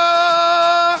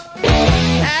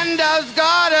 And as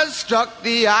God has struck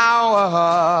the hour,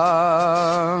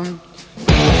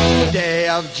 day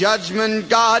of judgment,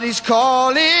 God is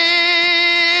calling.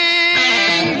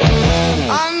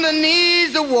 On the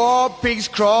knees, the war pigs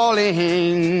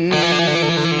crawling,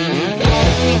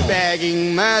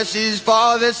 begging mercies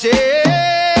for the sins.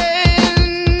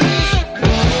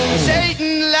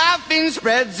 Satan laughing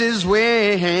spreads his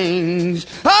wings.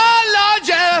 Oh Lord,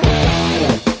 yeah.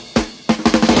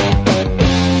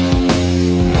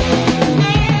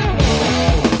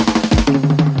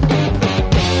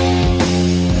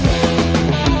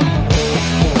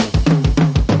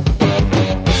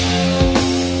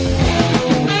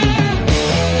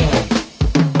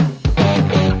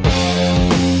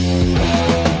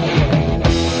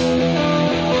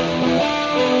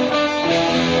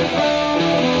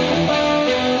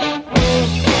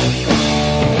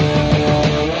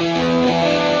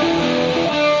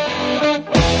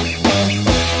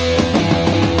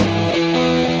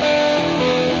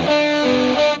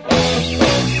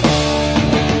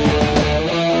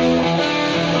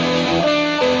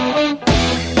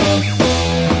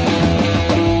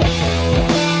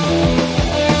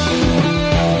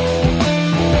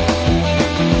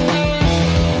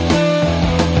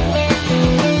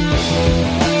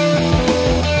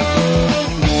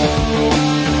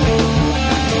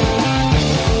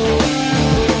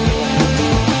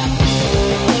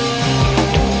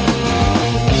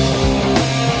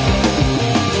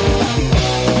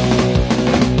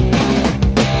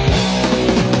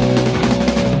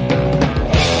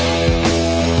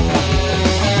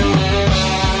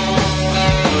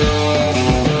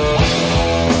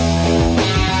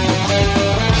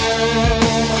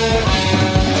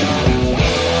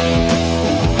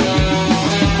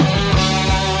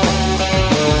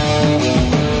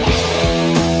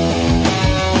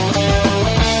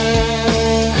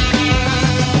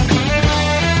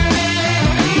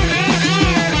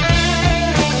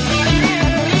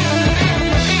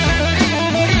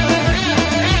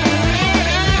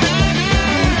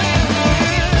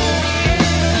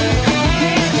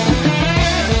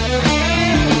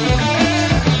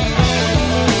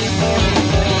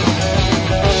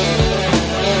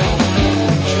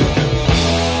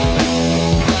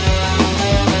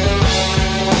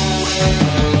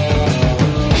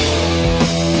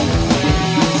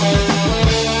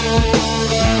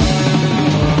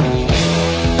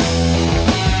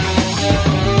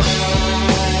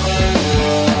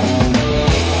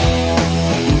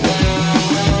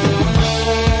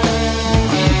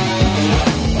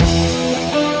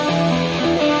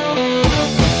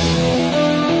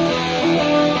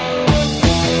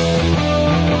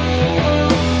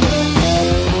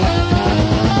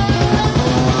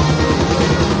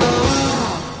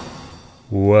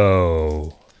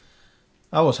 Whoa.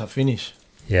 That was a finish.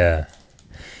 Yeah.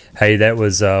 Hey, that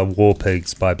was War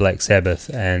Pigs by Black Sabbath,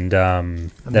 and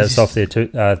that's off their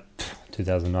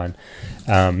 2009,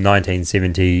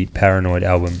 1970 Paranoid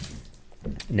album.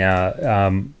 Now,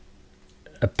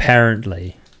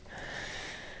 apparently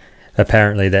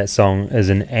that song is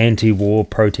an anti-war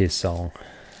protest song,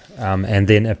 and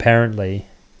then apparently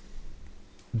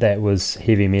that was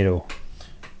heavy metal.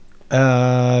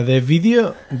 The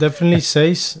video definitely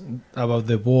says about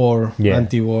the war, Yeah.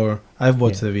 anti-war. I've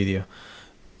watched the video.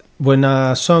 When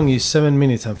a song is 7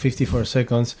 minutes and 54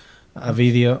 seconds, a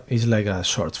video is like a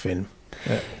short film.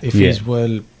 If it's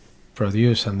well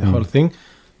produced and the whole thing,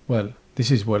 well,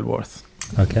 this is well worth.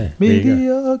 Okay, there you go.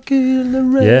 Video kill the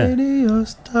radio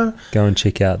star. Go and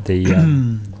check out the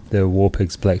War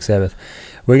Pigs Black Sabbath.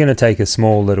 We're going to take a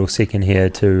small little second here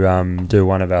to do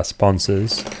one of our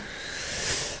sponsors,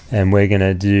 and we're going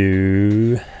to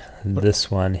do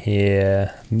this one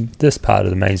here. This part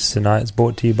of the Mains Tonight is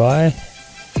brought to you by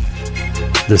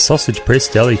the Sausage Press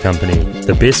Deli Company,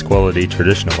 the best quality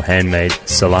traditional handmade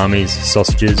salamis,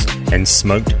 sausages and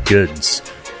smoked goods.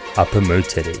 Upper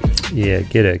Moteri. Yeah,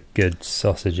 get a good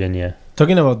sausage in you.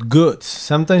 Talking about goods,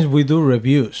 sometimes we do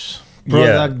reviews,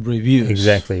 product reviews.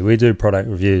 Exactly, we do product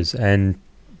reviews, and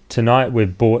tonight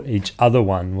we've bought each other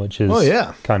one, which is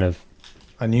kind of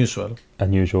unusual.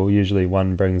 Usually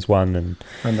one brings one and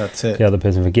that's it. The other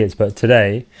person forgets. But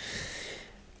today,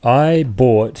 I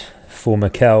bought for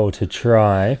Mikkel to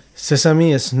try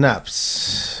Sesame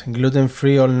Snaps,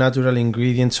 gluten-free, all-natural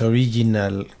ingredients,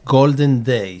 original, Golden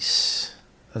Days.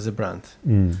 As a brand.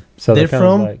 So they're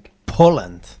from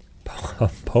Poland.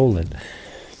 Poland.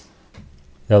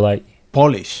 They're like,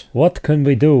 Polish. what can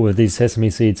we do with these sesame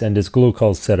seeds and this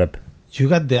glucose syrup? You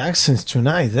got the accents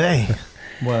tonight, eh?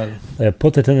 Well,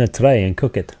 Put it in a tray and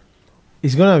cook it.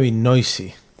 it's gonna be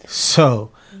noisy.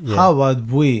 So, Yeah. how about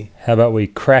we How about we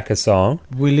crack a song?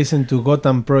 listen to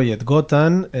Gotan Project?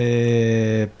 Gotan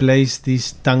plays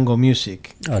this tango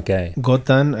music. Okay.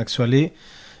 Gotan, actually,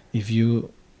 if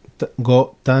you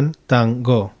Gotan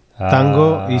tango.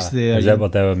 Tango is the Is that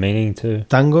what they were meaning to?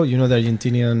 tango. You know the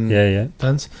Argentinian Yeah.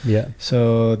 dance. Yeah.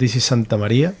 So this is Santa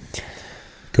Maria.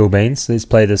 Cool beans. Let's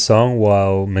play this song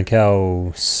while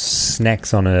Mikhail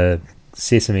snacks on a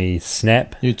sesame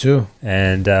snap, You too.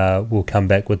 and we'll come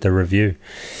back with the review.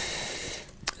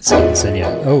 Let's get this in here.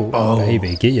 Oh,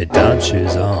 baby, get your dance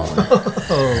shoes on.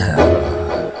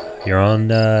 You're on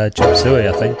Chop Suey,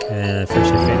 I think,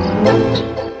 Fresh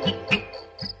FM.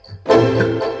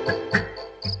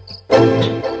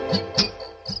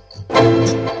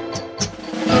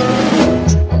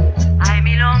 Hay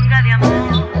milonga de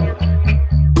amor,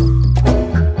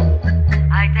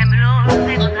 hay temblor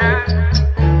de gotán.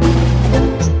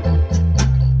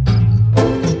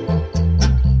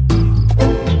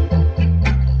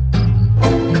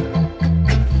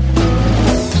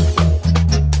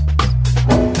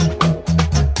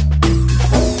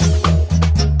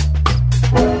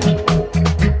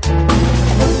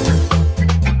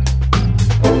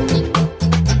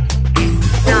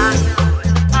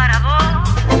 Para vos,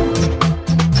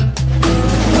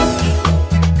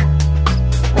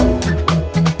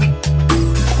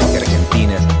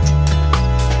 Argentina,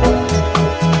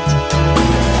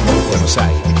 Buenos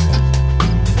Aires.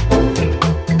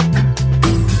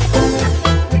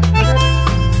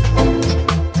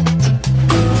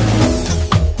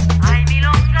 hay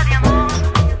milonga de amor,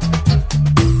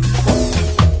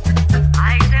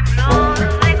 hay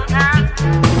temblor de gotán.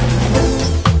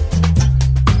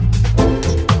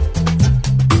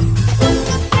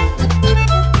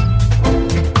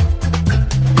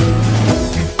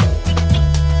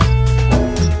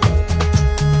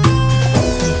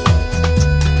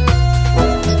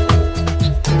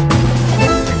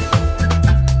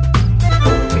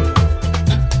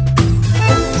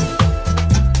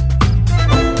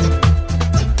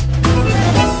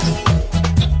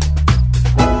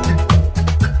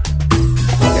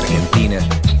 Argentina,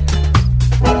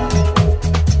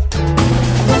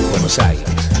 Buenos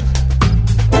Aires.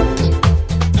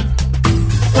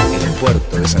 En el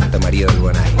puerto de Santa María del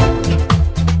Guanay.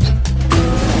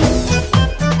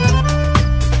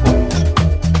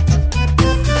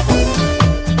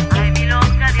 Hay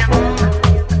milonga de amor,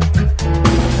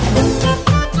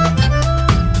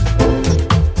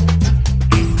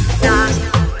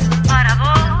 para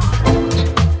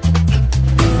vos.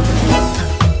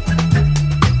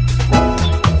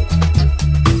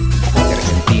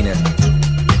 Argentina,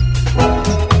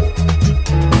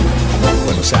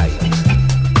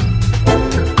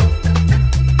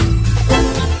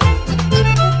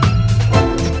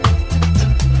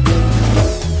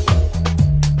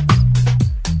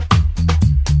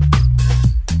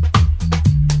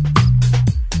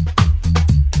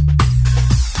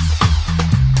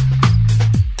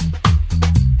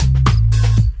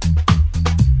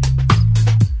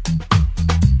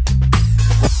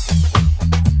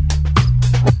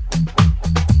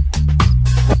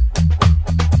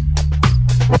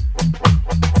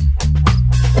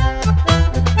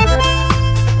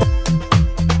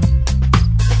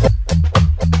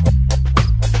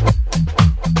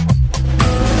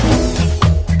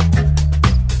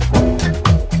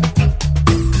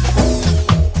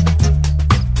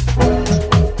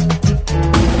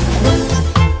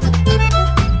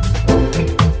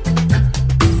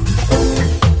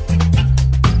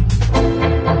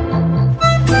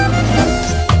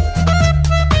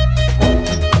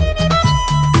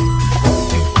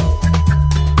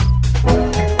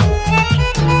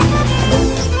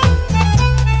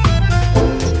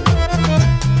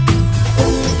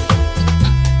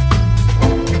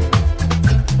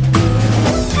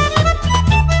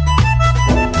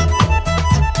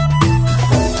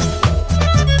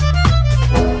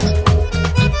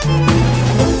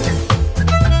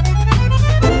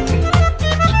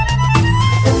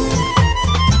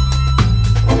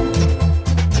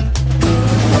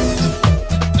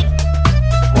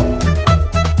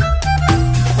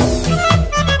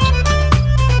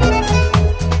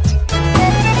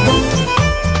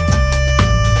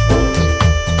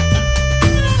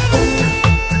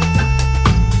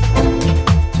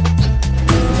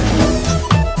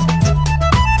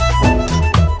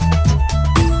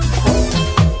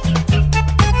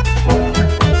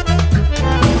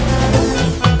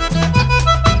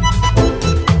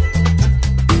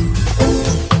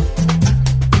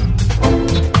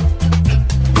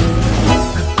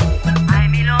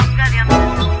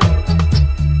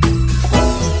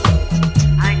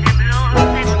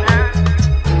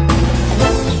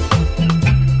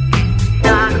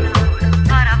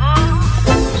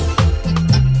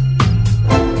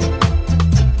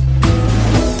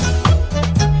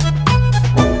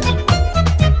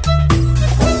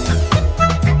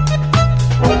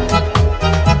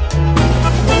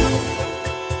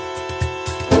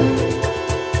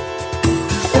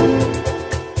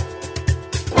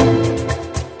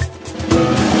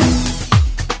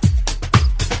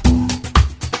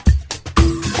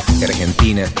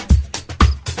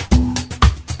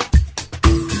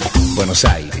 Buenos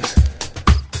Aires.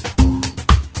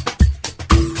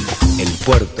 El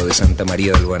puerto de Santa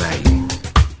María del Buen Aire.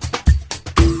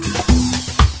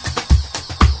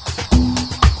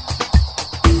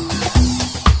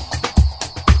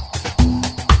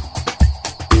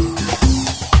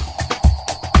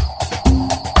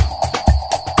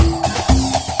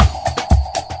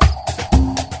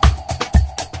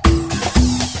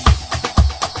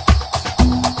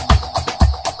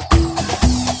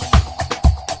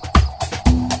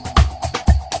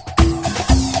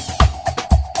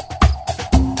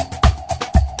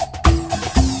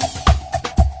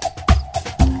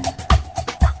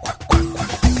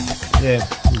 Yeah,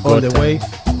 all the Gota. way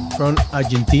from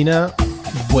Argentina,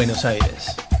 Buenos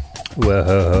Aires.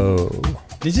 Whoa.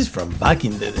 This is from back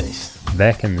in the days,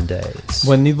 Back in the days.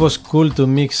 when it was cool to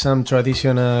mix some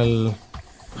traditional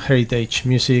heritage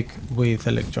music with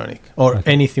electronic, or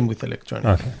Okay. anything with electronic.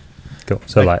 Okay. Cool.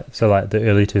 So like the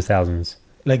early 2000s.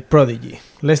 Like Prodigy.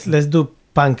 Let's do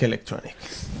punk electronic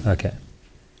Okay.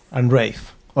 and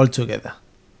rave all together,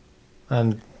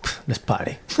 and let's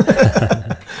party.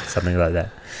 Something like that.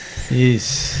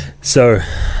 Yes. So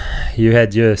you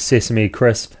had your Sesame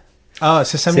Crisp. Oh,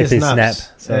 Sesame Sesame Snaps.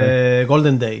 Snap, sorry.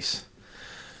 Golden Days.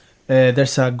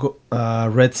 There's a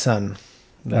Red Sun.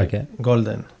 Okay.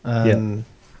 Golden. And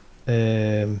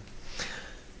I'm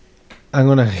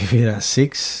going to give it a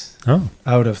 6 Oh,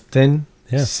 out of 10.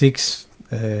 Yeah. 6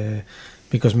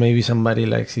 because maybe somebody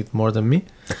likes it more than me.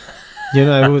 You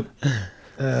know, I would.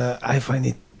 I find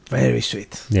it very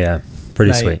sweet. yeah.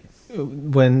 Pretty Like, sweet.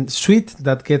 When sweet,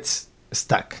 that gets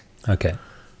stuck. Okay.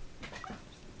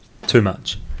 Too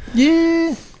much.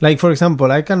 Yeah. Like, for example,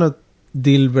 I cannot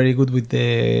deal very good with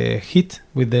the heat,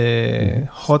 with the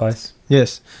hot. Spice.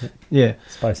 Yes. Yeah. Yeah.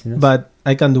 Spiciness. But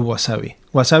I can do wasabi.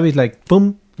 Wasabi is like,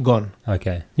 boom, gone.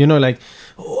 Okay. You know, like,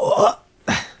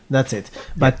 that's it.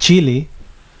 But chili,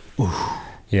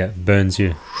 Yeah, burns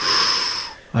you.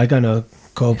 I cannot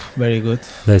cope very good.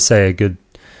 They say a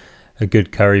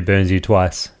good curry burns you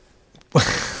twice.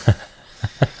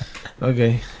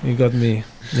 Okay, you got me.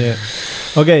 Yeah.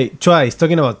 Okay, Twice.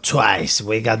 Talking about Twice,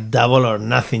 we got Double or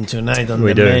Nothing tonight on We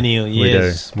the do. menu. We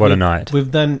Yes. do. What a night.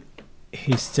 We've done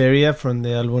Hysteria from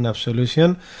the album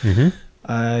Absolution. Mm-hmm.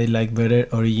 I like better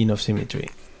Origin of Symmetry.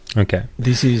 Okay.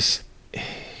 This is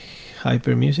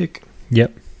hyper music.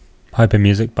 Yep. Hyper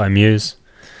Music by Muse.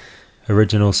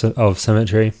 Original of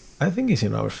Symmetry. I think it's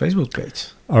in our Facebook page.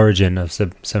 Origin of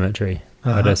Symmetry.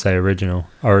 Why did I say original?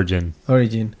 Origin.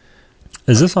 Origin.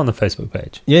 Is this on the Facebook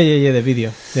page? Yeah, the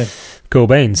video. Yeah. Cool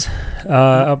beans.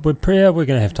 We're going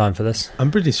to have time for this.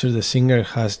 I'm pretty sure the singer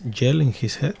has gel in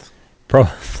his head.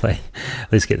 Probably.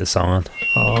 Let's get the song on.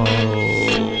 Oh.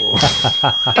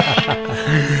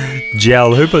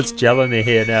 Gel. Who puts gel in their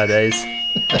hair nowadays?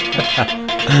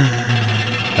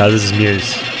 This is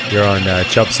Muse. You're on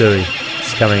Chop Suey.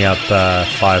 It's coming up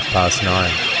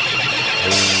 9:05.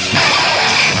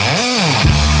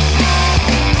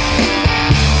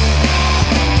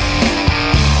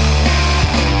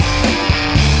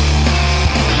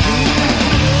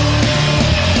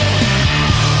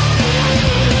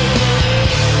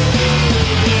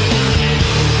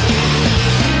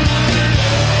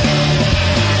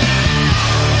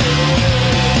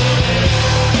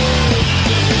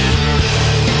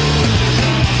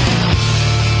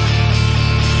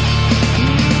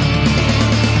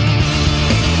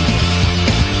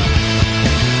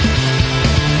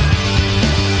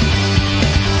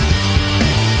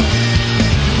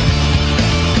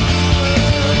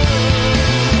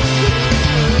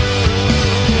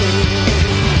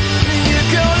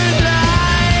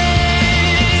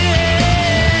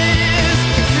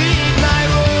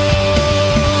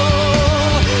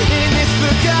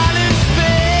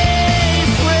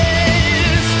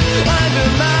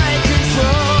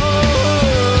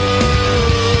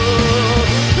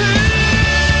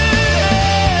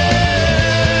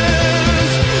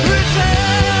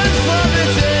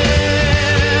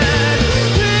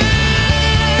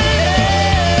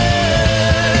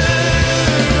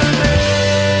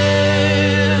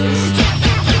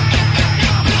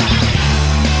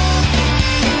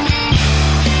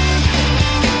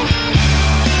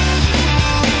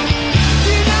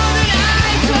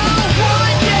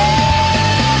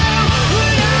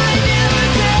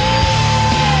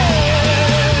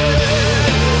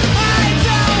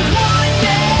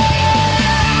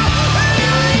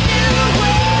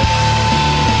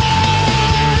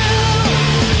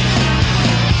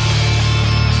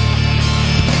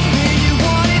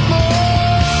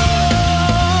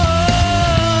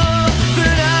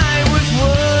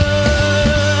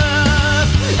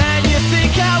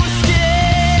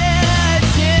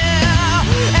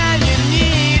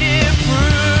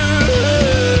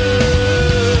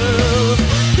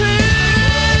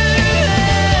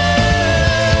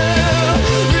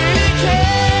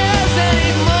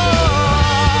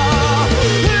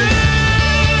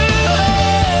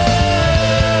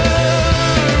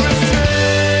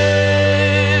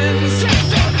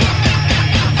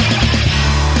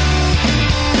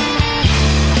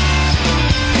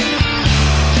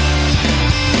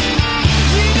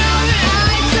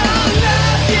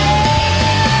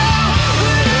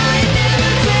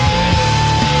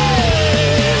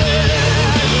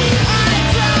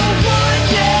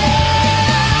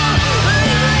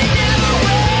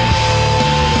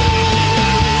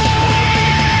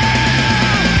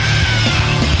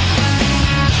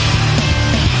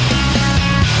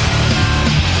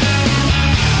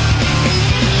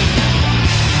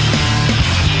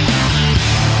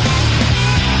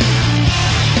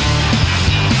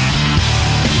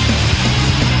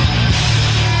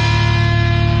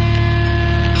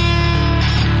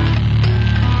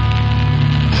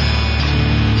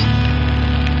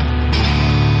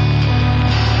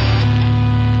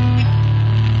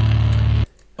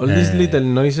 All these little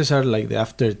noises are like the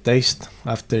aftertaste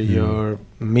after your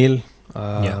meal.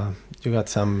 Yeah. You got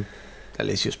some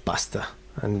delicious pasta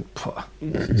and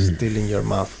still in your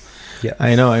mouth. Yeah.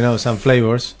 I know some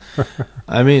flavors.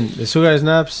 I mean, the sugar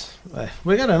snaps.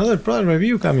 We got another product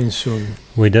review coming soon.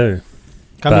 We do.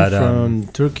 Coming from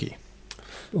Turkey.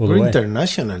 All the We're way.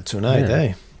 international tonight, Yeah.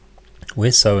 eh?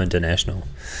 We're so international.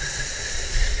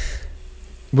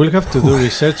 We'll have to do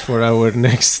research for our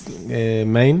next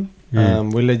main.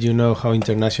 We'll let you know how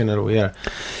international we are.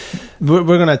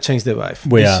 We're gonna change the vibe.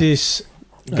 We this are. is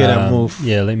get a move.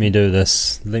 Yeah, let me do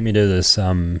this. Let me do this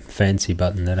fancy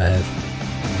button that I have.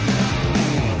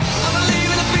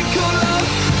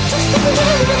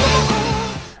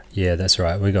 Yeah, that's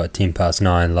right. We got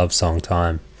 9:10 love song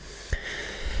time,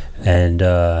 and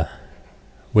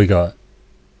we got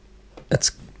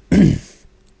it's.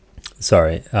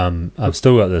 Sorry, I've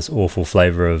still got this awful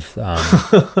flavor of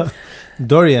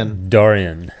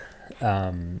Dorian.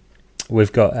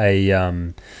 We've got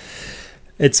a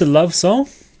it's a love song,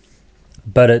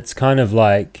 but it's kind of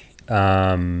like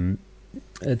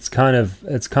it's kind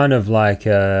of like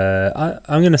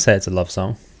I'm going to say it's a love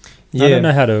song. Yeah. I don't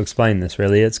know how to explain this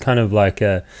really. It's kind of like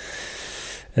a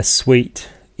sweet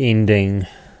ending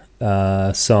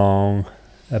song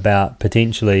about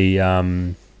potentially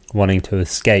wanting to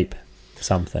escape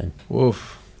something.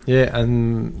 Oof. Yeah,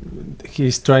 and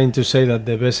he's trying to say that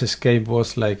the best escape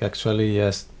was like actually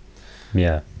just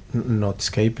not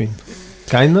escaping.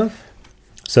 Kind of.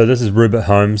 So this is Rupert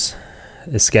Holmes'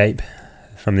 Escape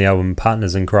from the album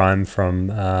Partners in Crime from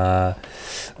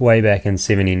way back in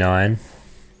 79.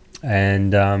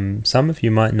 And some of you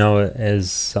might know it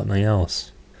as something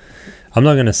else. I'm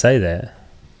not going to say that,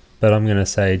 but I'm going to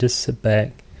say just sit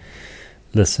back,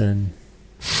 listen,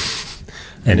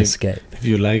 and escape. If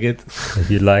you like it.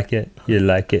 If you like it, you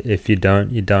like it. If you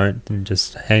don't, you don't. And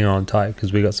just hang on tight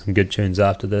because we got some good tunes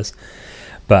after this.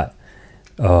 But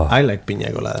I like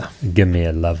Piña Colada. Give me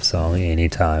a love song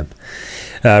anytime.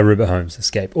 Rupert Holmes'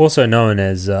 Escape, also known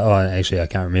as actually I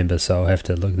can't remember, so I'll have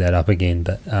to look that up again.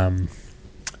 But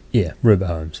yeah, Rupert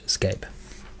Holmes' Escape.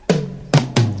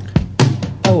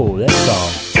 Oh, that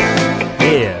song.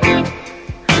 Yeah.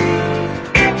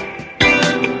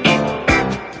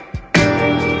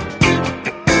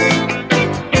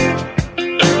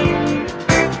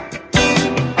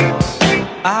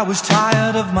 I was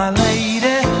tired of my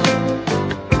lady.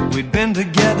 We'd been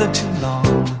together too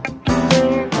long.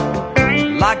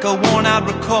 Like a worn out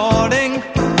recording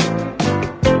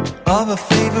of a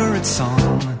favorite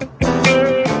song.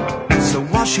 So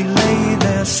while she lay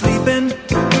there sleeping,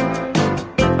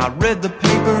 I read the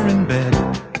paper in bed.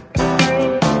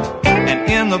 And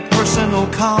in the personal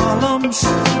columns,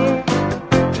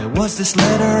 there was this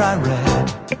letter I read.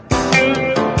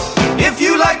 If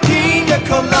you like pina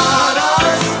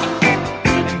coladas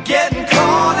and getting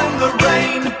caught in the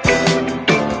rain,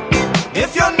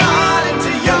 if you're not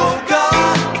into yoga,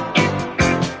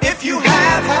 if you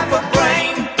have half a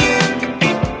brain,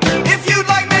 if you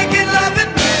like making love at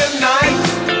midnight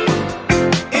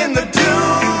in the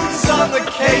dunes on the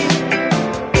Cape,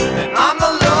 then I'm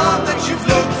the love that you've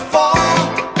looked for.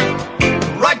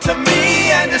 Write to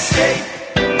me and escape.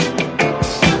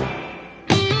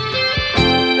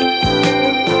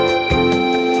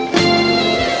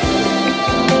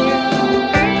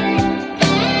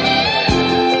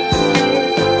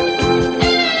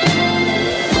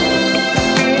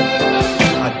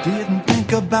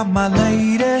 About my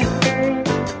lady,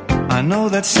 I know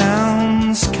that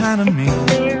sounds kind of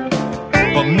mean,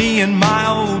 but me and my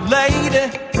old lady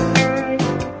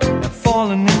have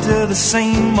fallen into the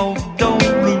same old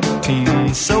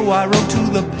routine. So I wrote to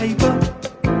the paper,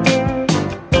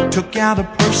 took out a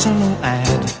personal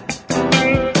ad,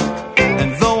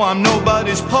 and though I'm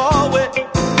nobody's poet,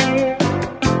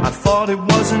 I thought it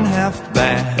wasn't half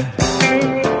bad.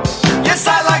 Yes,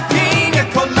 I like pina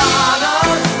coladas.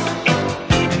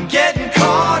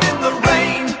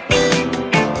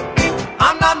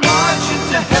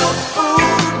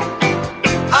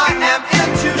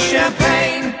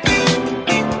 Champagne.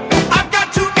 I've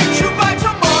got to get you by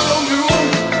tomorrow noon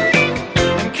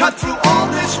and cut through all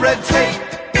this red tape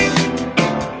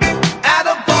at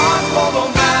a bar called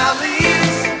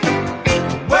O'Malley's,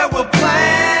 where we'll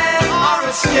plan our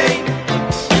escape.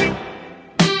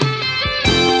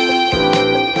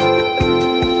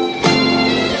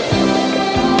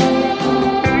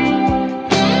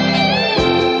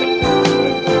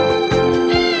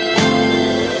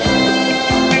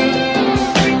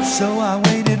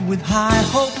 High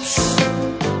hopes,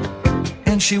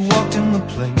 and she walked in the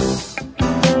place.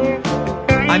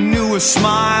 I knew her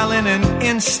smile in an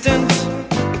instant.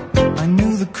 I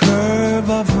knew the curve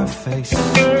of her her face.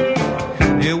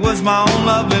 It was my own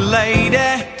lovely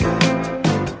lady,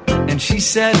 and she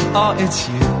said, oh, it's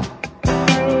you.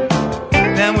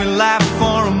 Then we laughed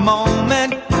for a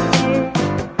moment,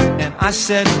 and I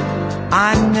said,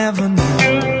 I never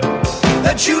knew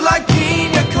that you like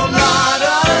pina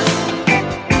coladas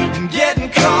and getting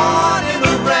caught in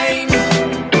the rain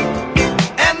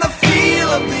and the feel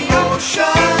of the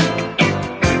ocean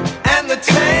and the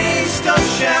taste of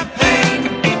champagne.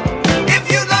 If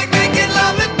you like making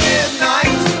love at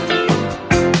midnight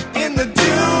in the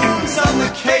dunes on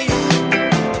the Cape,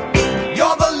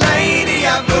 you're the lady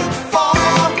I've looked for.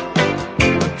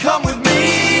 Come with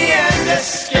me and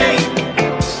escape.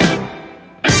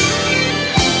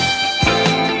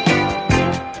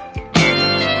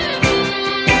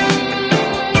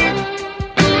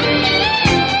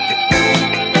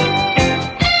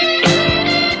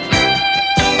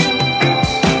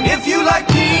 If you like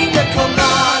pina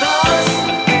coladas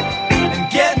and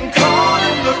getting caught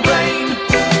in the rain,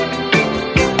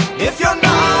 if you're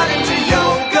not into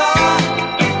yoga,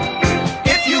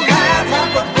 if you have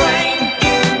half a brain,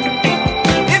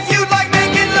 if you like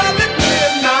making love at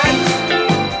midnight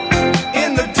in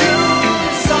the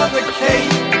dunes of the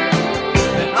Cape,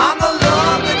 then I'm the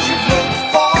love that you've looked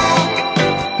for.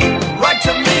 Write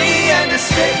to me and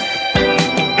escape.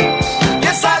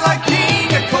 Yes, I like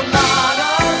pina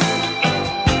coladas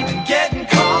and getting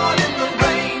caught in the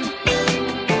rain.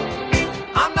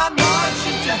 I'm not much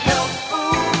into health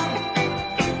food.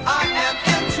 I am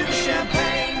into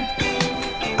champagne.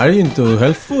 Are you into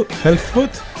health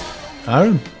food?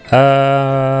 Aaron?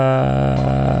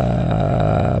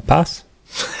 Pass.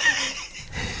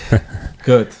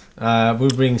 Good. We'll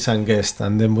bring some guests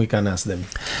and then we can ask them.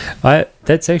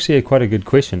 That's actually quite a good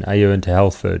question. Are you into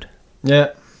health food?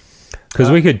 Yeah. Because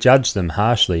we could judge them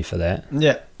harshly for that.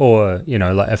 Yeah. Or, you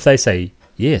know, like if they say,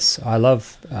 yes, I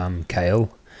love kale,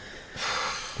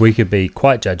 we could be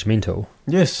quite judgmental.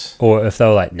 Yes. Or if they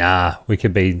were like, nah, we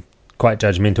could be quite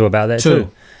judgmental about that True.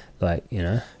 too. Like, you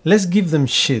know. Let's give them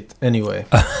shit anyway.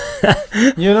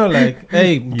 You know, like,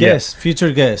 hey, guest,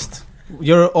 future guest,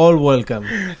 you're all welcome.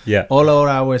 Yeah. All of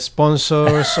our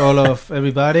sponsors, all of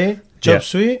everybody. Chop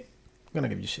Suey, I'm gonna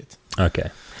give you shit. Okay.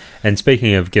 And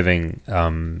speaking of giving...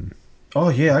 Oh,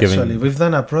 yeah, Giving- actually, we've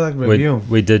done a product we, review.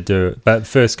 we did do... But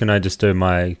first, can I just do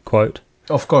my quote?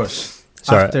 Of course.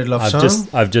 Sorry, After Love Song.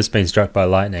 I've just been struck by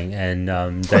lightning, and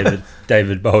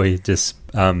David Bowie just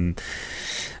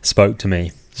spoke to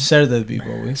me, Sir David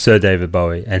Bowie. Sir David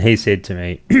Bowie, and he said to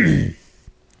me,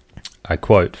 I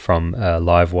quote from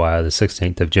Livewire, the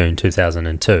 16th of June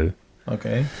 2002.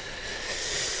 Okay.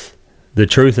 The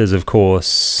truth is, of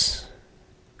course,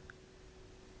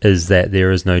 is that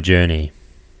there is no journey.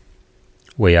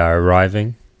 We are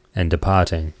arriving and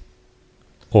departing,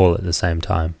 all at the same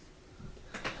time.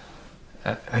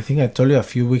 I think I told you a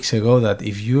few weeks ago that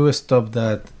if you stop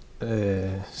that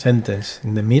sentence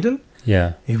in the middle,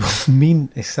 Yeah. it will mean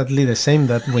exactly the same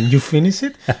that when you finish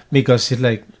it, because it's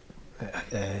like,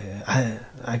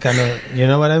 I cannot, you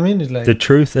know what I mean? It's like, The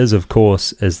truth is, of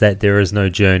course, is that there is no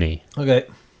journey. okay.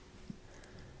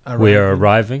 We are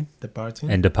arriving departing.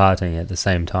 and departing at the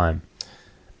same time,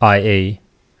 i.e.,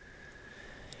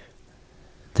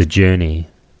 the journey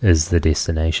is the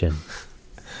destination.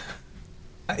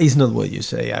 It's not what you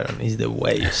say, Aaron. It's the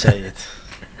way you say it.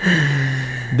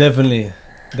 Definitely.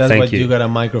 That's Thank why you. you got a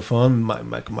microphone.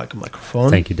 Microphone.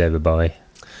 Thank you, David Bowie.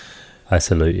 I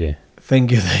salute you.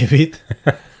 Thank you, David.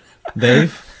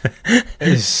 Dave.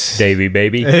 Is Davey,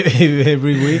 baby.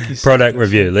 every week. Is Product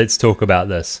review. Let's talk about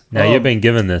this. Now, Oh. you've been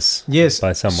given this Yes.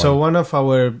 by someone. So one of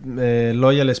our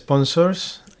loyal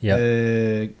sponsors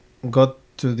got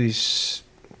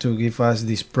to give us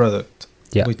this product,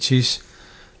 Yeah. which is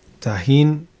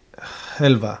Tahin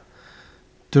Helva,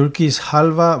 Turkish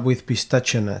halva with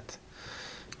pistachio nut.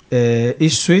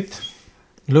 It's sweet,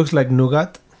 looks like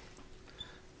nougat,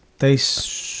 tastes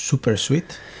super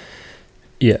sweet.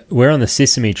 Yeah, we're on the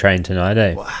sesame train tonight,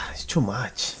 eh? Wow, it's too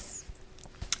much.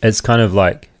 It's kind of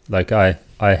like I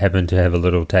happen to have a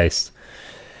little taste,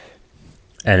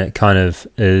 and it kind of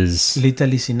is,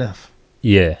 Little is enough.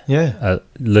 yeah, Yeah,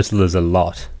 little is a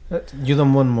lot. you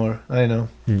don't want more. I know.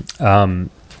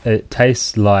 It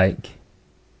tastes like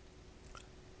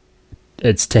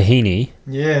it's tahini.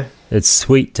 Yeah, It's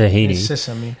sweet tahini, it's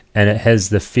sesame. and it has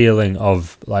the feeling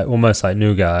of like almost like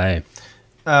nougat,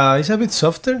 eh? It's a bit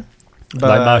softer, but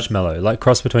Like marshmallow, like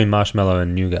cross between marshmallow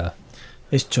and nougat.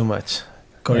 it's too much.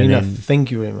 Corina, then- thank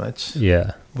you very much.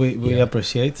 Yeah, We Yeah.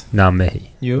 appreciate ngā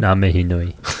mihi, you, ngā mihi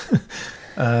nui.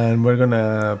 and we're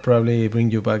gonna probably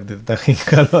bring you back the tahin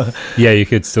halva. Yeah, you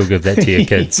could still give that to your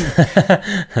kids.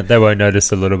 They won't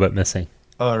notice a little bit missing.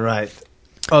 All right.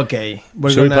 Okay.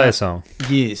 Should we play a song?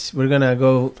 Yes, we're gonna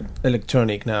go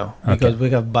electronic now because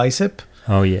we have Bicep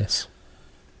Oh, yes.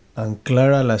 and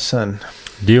Clara Lassan.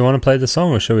 Do you want to play the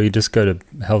song, or should we just go to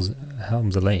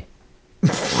Helmsley?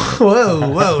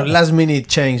 Whoa, last minute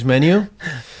change menu.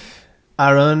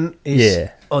 Aaron is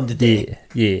on the day.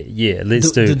 Yeah.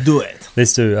 Let's do it.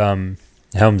 Let's do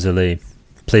Helmsley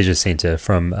Pleasure Centre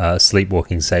from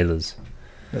Sleepwalking Sailors.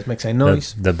 Let's make some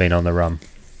noise. They've been on the run.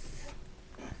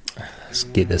 Let's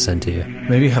get this into you.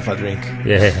 Maybe have a drink.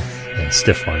 Yeah,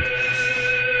 stiff one.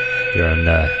 You're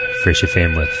on Fresh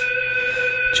FM with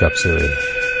Chop Suey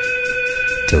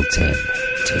till 10.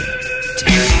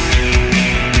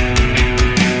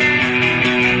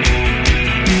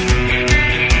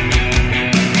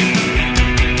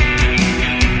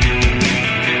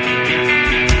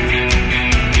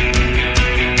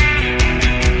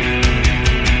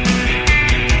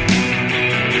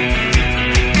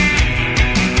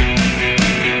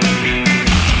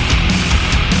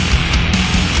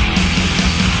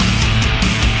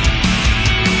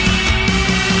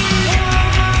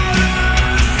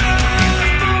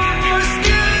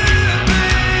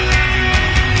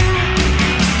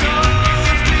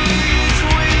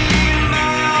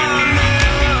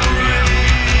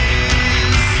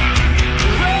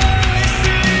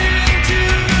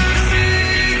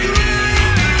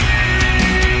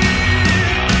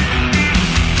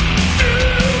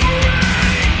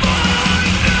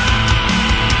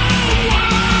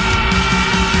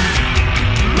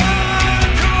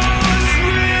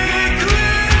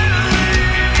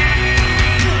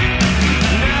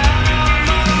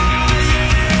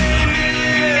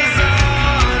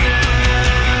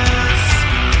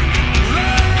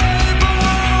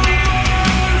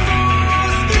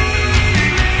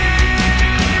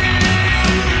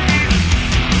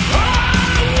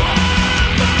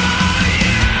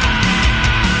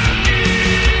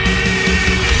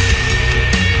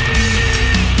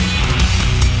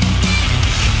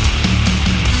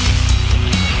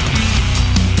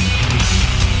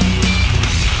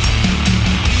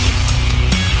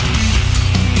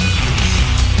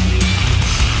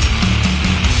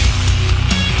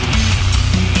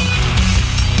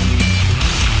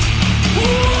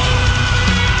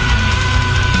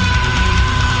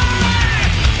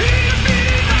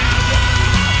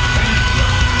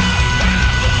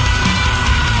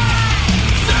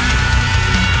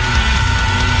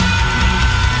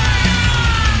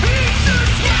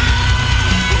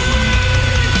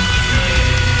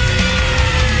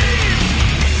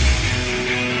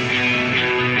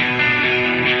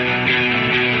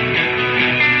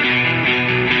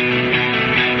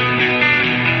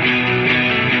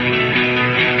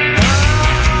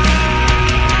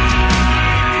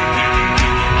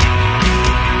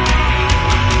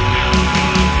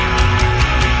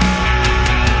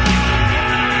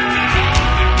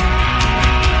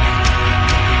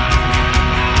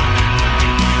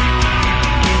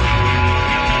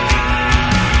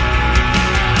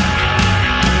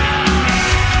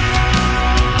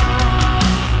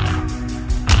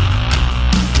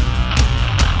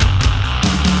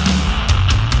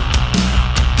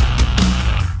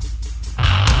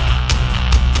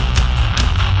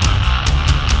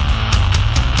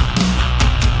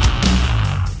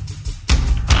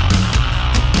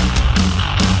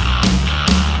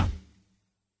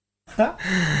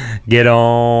 Get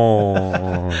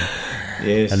on.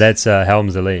 Yes. And that's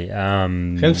Helmsley.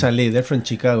 Helmsley, they're from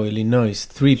Chicago, Illinois.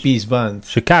 3-piece band.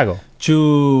 Chicago.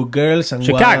 2 girls and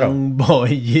Chicago. 1 boy.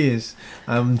 Yes.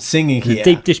 I'm singing here.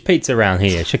 Deep dish pizza around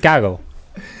here. Chicago.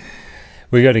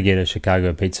 We got to get a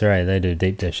Chicago pizza, eh? They do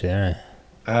deep dish there,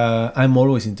 eh? I'm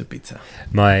always into pizza.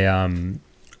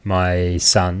 My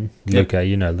son, Luca,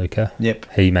 you know Luca. Yep.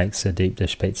 He makes a deep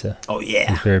dish pizza. Oh,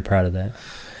 yeah. He's very proud of that.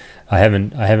 I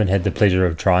haven't had the pleasure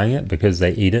of trying it because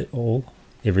they eat it all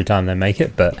every time they make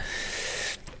it, but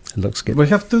it looks good. We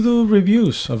have to do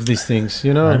reviews of these things, I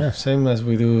know. Same as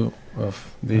we do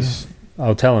of this.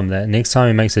 I'll tell him that next time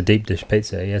he makes a deep dish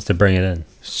pizza, he has to bring it in.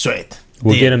 Sweet.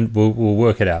 We'll get him. We'll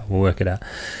work it out.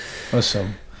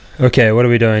 Awesome. Okay, what are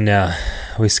we doing now?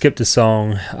 We skipped a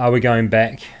song. Are we going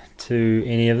back to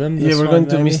any of them? Yeah, we're going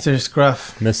to Mr.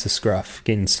 Scruff. Mr. Scruff,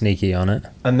 getting sneaky on it.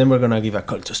 And then we're going to give a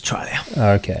call to Australia.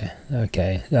 Okay.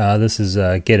 This is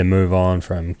Get a Move On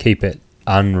from Keep It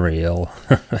Unreal.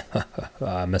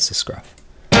 Mr. Scruff.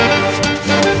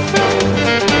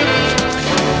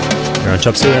 You're on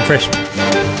Chop Suey and Fresh.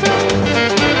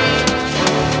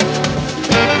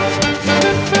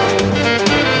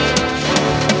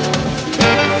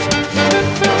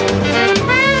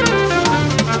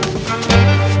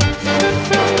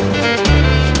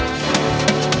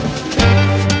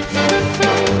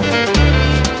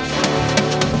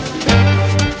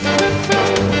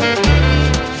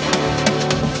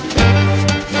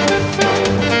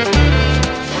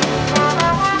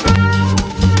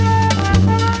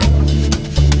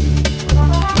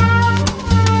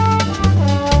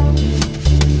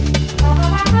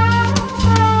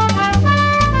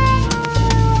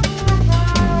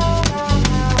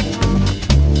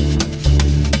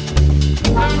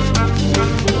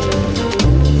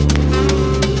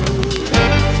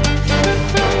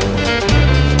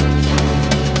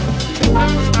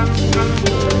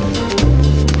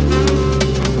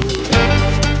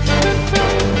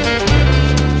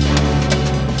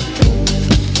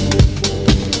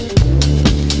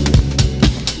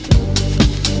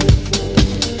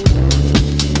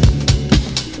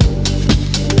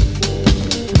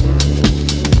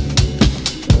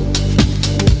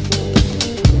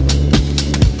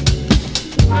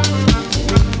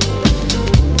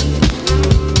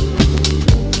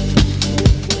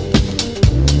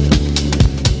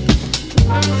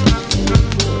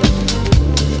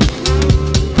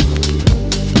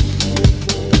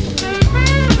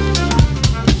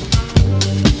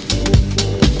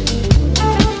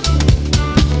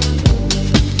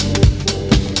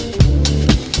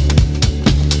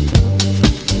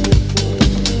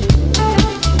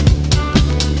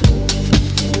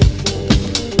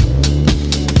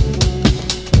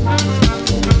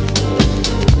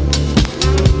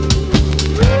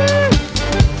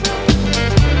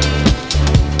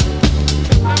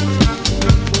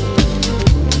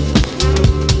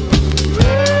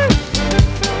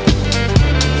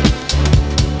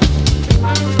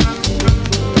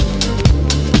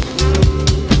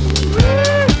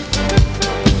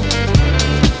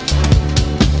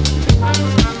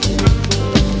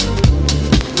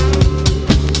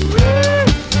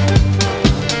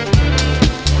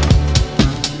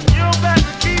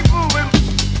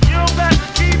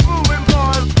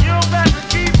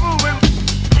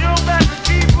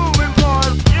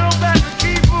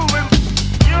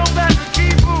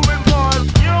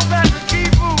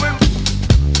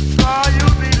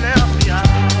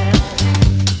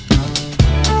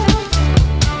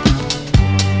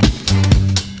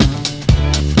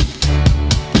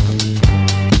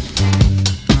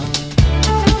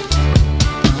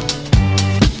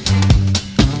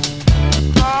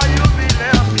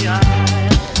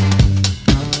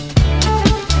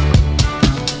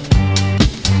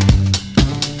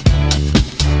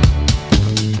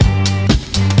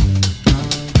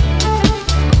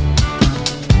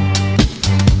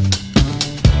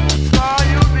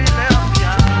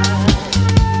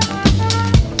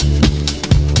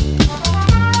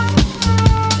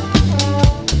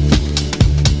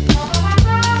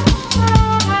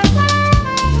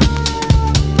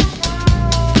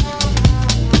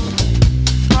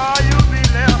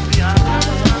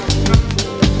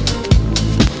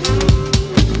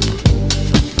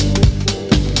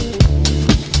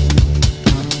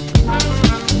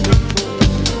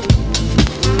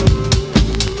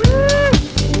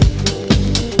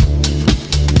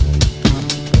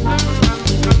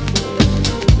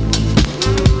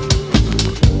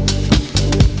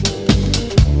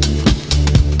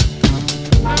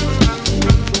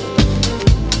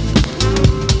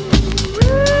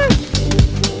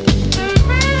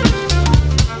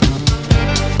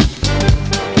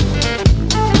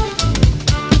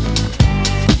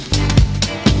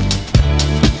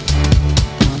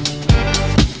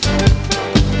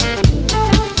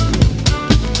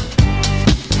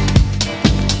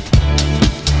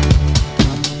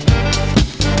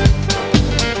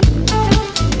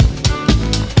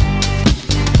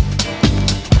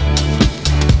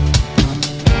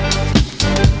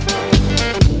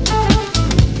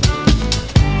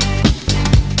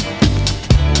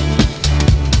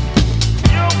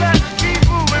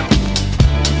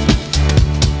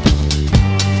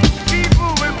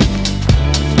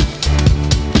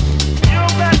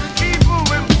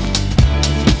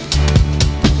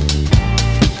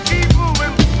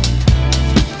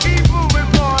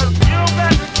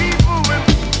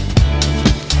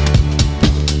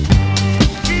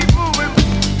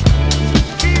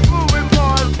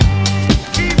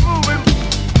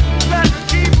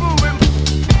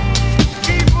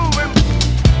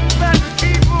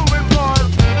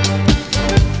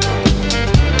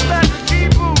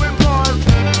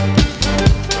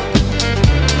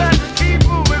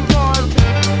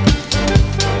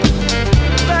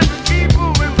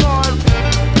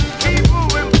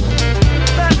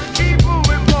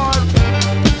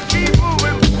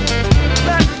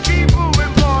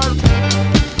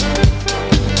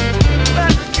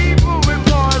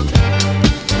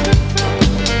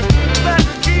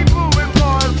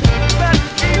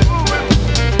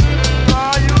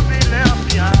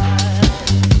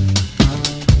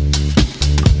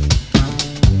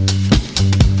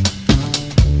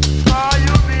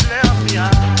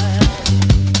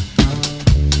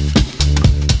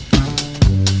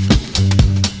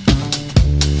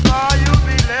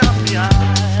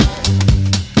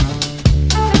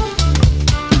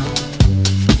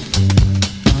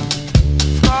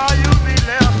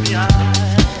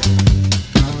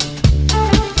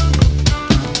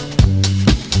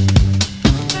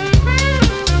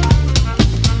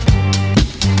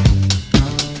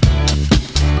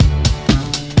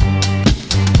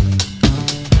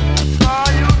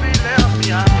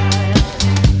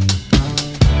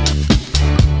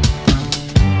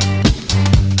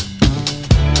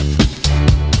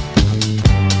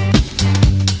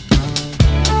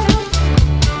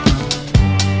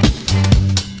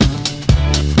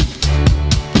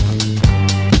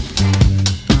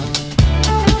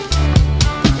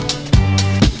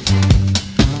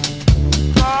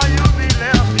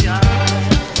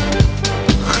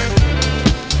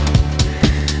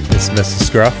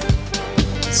 Scruff,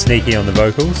 sneaky on the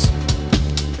vocals.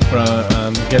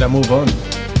 From Get a Move On.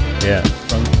 Yeah,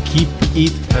 From Keep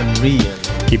It Unreal.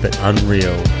 keep it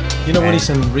unreal. You know what And- is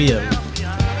unreal?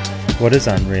 What is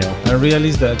unreal? Unreal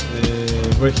is that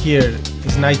we're here,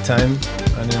 it's nighttime,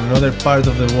 and in another part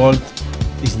of the world,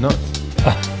 it's not.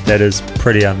 That is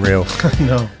pretty unreal.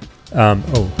 No.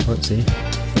 Let's see.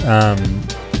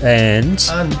 And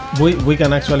And we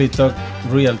can actually talk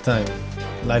real time,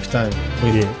 lifetime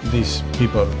with Yeah. these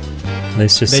people.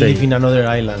 let's just They see. live in another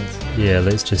island. Yeah,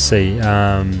 let's just see.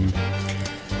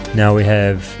 Now we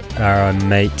have our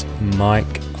mate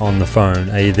Mike on the phone.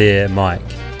 Are you there, Mike?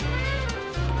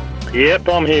 Yep,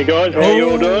 I'm here, guys. How you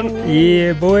all doing?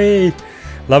 Yeah, boy.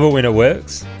 Love it when it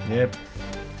works. Yep,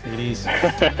 it is.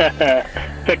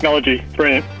 Technology,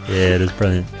 brilliant. Yeah, it is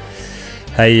brilliant.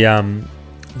 Hey,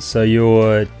 so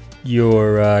you're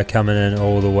coming in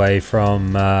all the way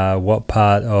from what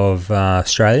part of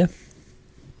Australia?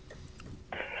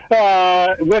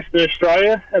 Western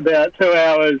Australia, about 2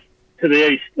 hours to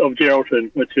the east of Geraldton,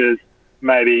 which is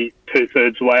maybe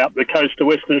 2/3 way up the coast of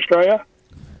Western Australia.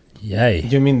 Yay.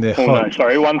 You mean the Oh, no, hot,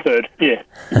 sorry, 1/3. Yeah,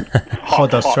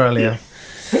 hot Australia?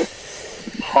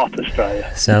 hot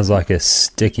Australia. Sounds like a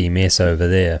sticky mess over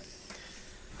there.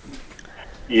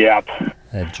 Yep.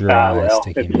 A dry, Well,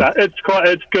 sticky mess.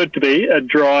 it's good to be a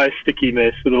dry, sticky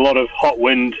mess with a lot of hot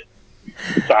wind.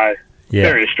 So Yeah.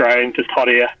 very Australian, just hot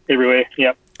air everywhere.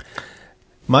 Yep.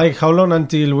 Mike, how long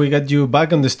until we get you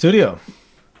back in the studio?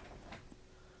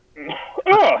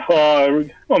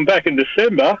 I'm back in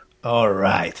December. All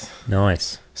right.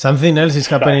 Nice. Something else is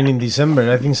happening in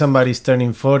December. I think somebody's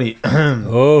turning 40.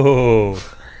 Oh.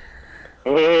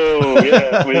 Oh,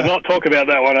 yeah. We'll not talk about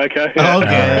that one, okay?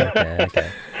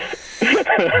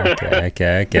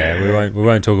 Okay. We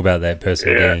won't talk about that person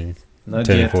Yeah. getting Not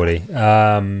turning yet. 40.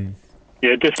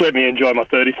 Yeah, just let me enjoy my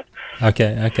 30s.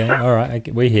 Okay. All right.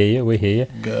 Okay, we hear you.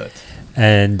 Good.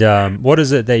 And what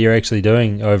is it that you're actually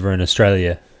doing over in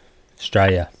Australia?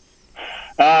 Australia.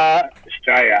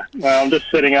 Well, I'm just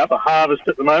setting up a harvest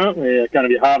at the moment. We're going to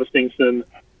be harvesting some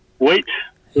wheat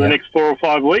for Yeah. the next 4 or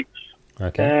 5 weeks.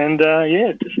 Okay. And,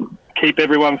 just keep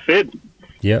everyone fed.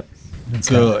 Yep.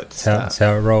 Good. That's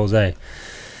how it rolls, eh?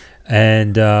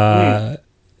 And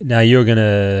now you're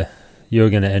gonna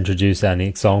introduce our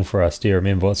next song for us. Do you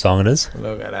remember what song it is?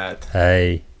 Look at that.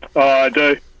 Hey. Oh, I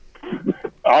do.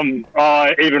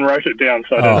 I even wrote it down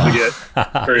so I don't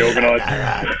forget. Very organised.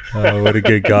 Oh, what a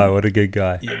good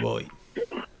guy. Yeah, boy.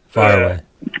 Fire away.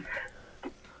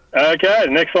 Okay,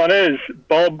 the next one is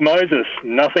Bob Moses,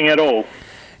 Nothing at All.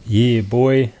 Yeah,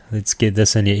 boy. Let's get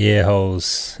this in your ear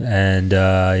holes. And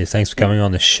thanks for coming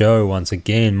on the show once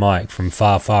again, Mike, from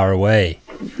far, far away.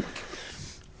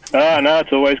 No,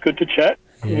 it's always good to chat.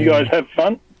 Yeah. You guys have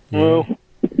fun. Yeah. We'll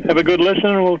have a good listen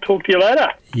and we'll talk to you later.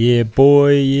 Yeah,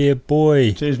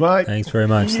 boy. Cheers, Mike. Thanks very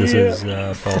much. This is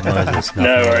Bob Moses.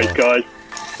 No worries, guys.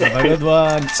 Have a good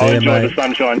one. See I'll ya, enjoy mate. the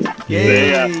sunshine. Yay.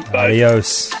 See ya. Bye.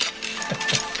 Adios.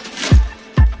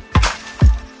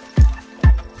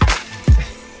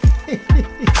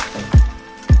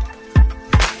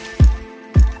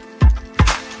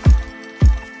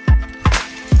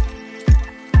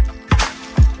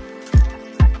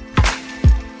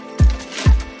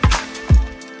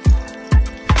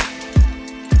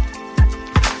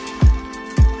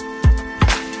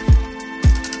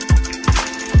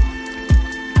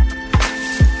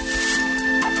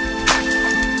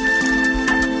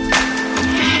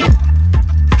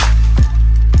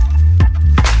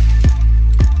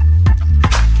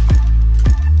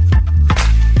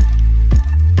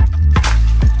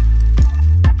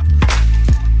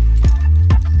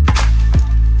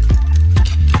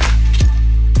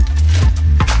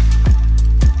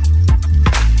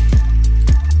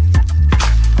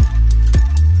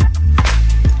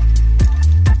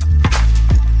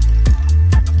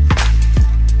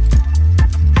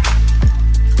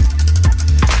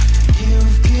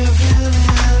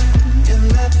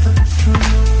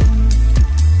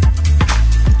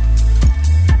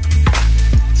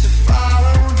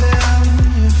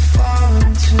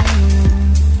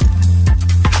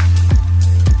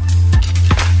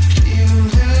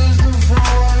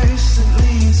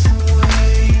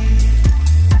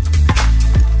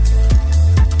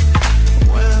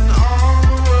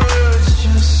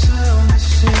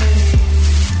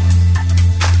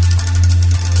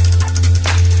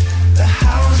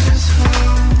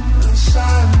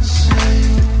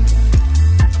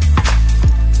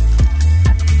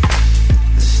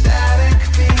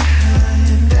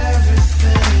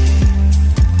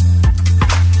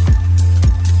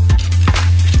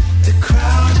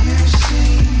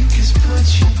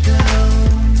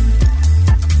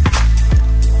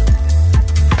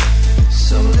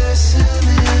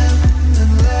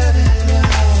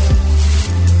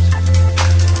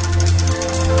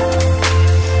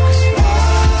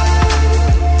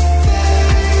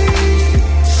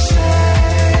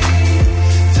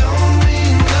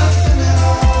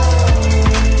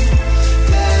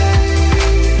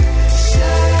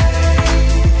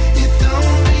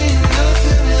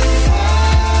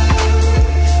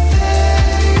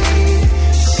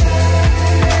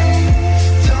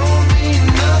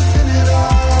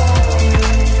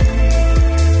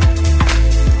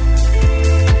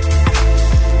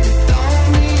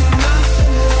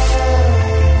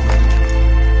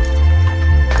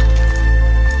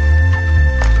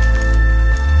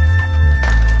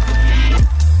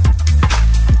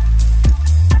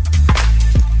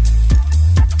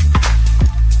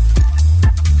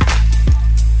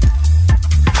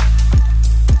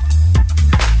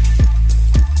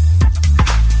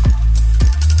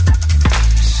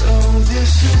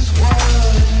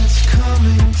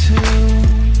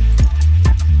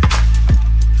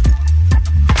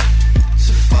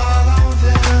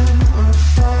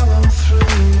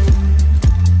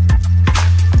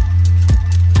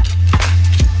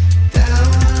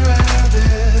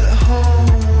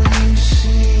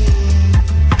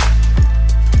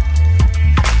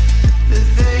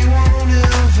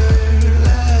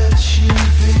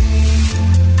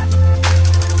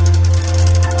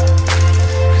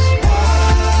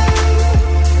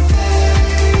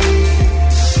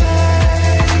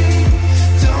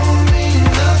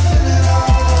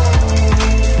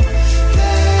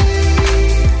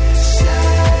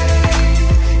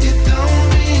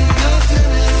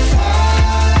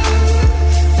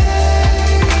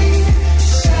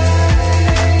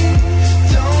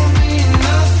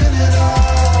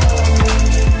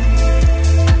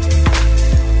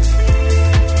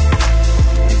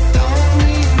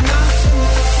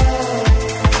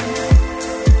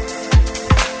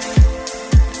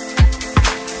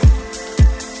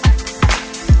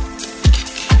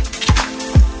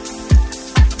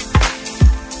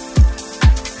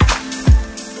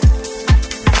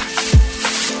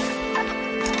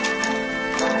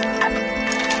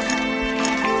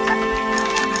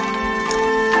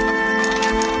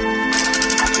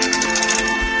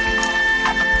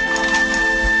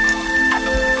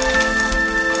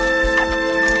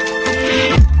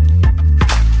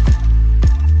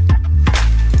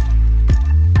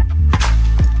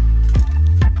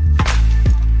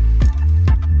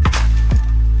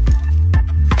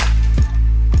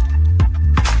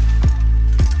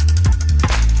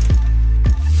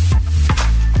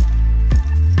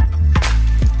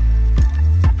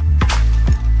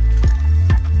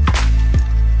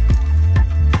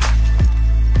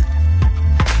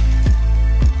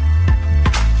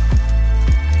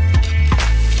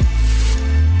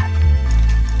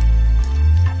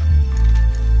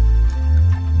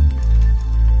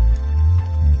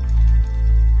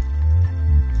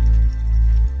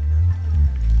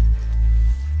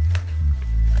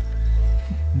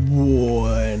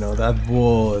 Bueno, that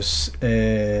was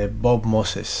Bob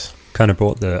Moses. Kind of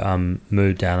brought the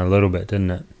mood down a little bit,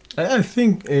 didn't it? I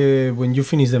think when you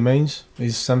finish the mains,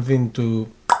 it's something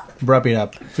to wrap it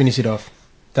up, finish it off.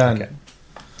 Done. Okay.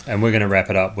 And we're going to wrap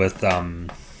it up with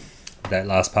that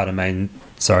last part of main.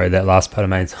 Sorry, that last part of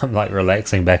mains. I'm like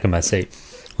relaxing back in my seat.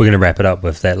 We're going to wrap it up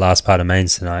with that last part of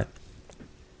mains tonight.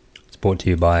 It's brought to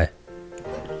you by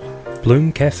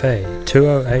Bloom Cafe,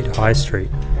 208 High Street,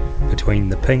 between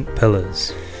the Pink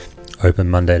Pillars. Open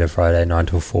Monday to Friday, 9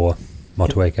 till 4.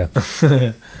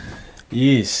 Motueka.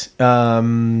 Yes.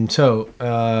 So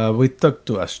we talked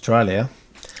to Australia.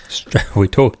 We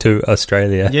talked to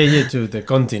Australia. Yeah, to the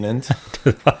continent.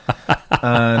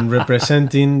 And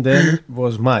representing them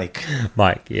was Mike.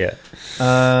 Mike, yeah.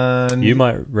 And you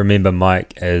might remember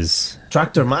Mike as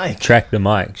Tractor Mike. Tractor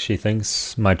Mike. She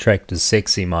thinks my tractor's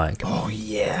sexy Mike. Oh,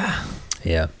 yeah.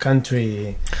 Yeah.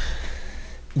 Country.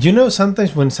 You know,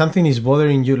 sometimes when something is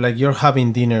bothering you, like you're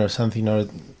having dinner or something, or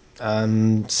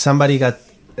somebody got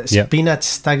spinach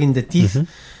stuck in the teeth,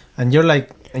 and you're like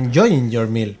enjoying your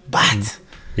meal, but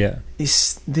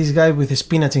it's this guy with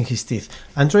spinach in his teeth.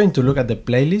 I'm trying to look at the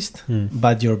playlist,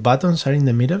 but your buttons are in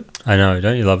the middle. I know,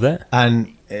 don't you love that?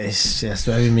 And it's just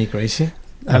driving me crazy.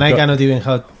 And I cannot even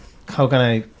how can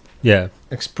I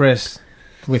express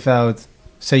without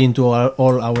saying to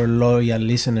all our loyal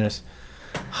listeners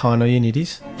how annoying it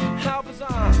is.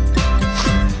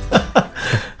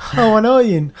 How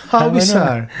annoying! How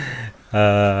bizarre!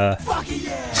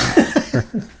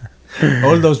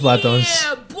 All those buttons.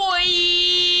 Yeah, boy.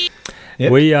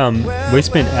 Yep. We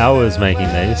spent hours making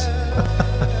these.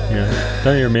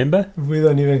 Don't you remember? We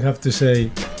don't even have to say,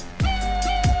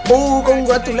 "Oh,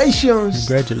 congratulations!"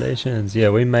 Congratulations! Yeah,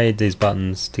 we made these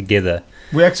buttons together.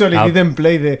 We actually didn't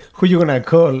play the "Who You Gonna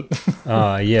Call."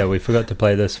 Yeah, we forgot to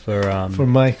play this for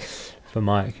Mike. For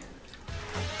Mike.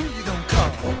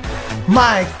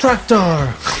 Mike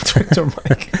Tractor. Tractor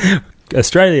Mike.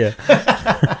 Australia.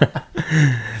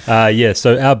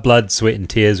 So our blood, sweat and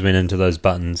tears went into those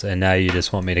buttons, and now you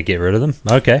just want me to get rid of them?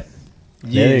 Okay.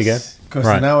 Yes, there you go.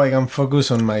 Because now I can focus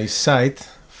on my site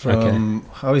from,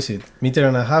 how is it, 1.5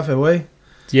 meters away?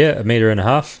 Yeah, 1.5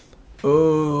 meters.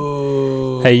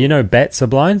 Oh. Hey, you know bats are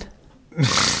blind?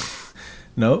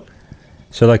 No.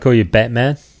 Shall I call you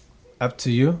Batman? Up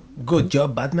to you. Good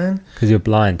job, Batman. Because you're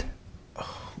blind.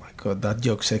 God, that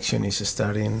joke section is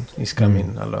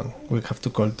coming along. We have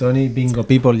to call Tony. Bingo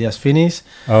people just finished.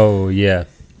 Oh yeah.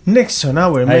 Next on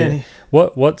our man.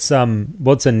 What's a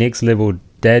next level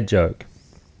dad joke?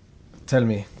 Tell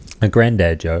me. A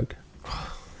granddad joke.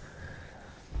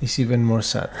 It's even more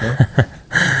sad, no?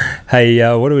 Hey,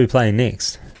 what are we playing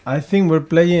next? I think we're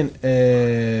playing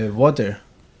Water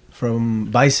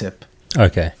from Bicep.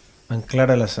 Okay. And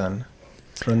Clara Lazan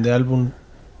from the album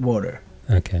Water.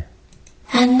 Okay.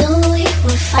 I know we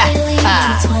were finally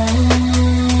intertwined.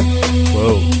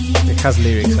 Whoa, it has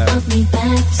lyrics. You brought me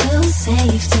back to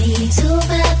safety. Too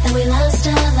bad that we lost a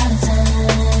lot of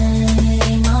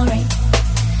time. Alright,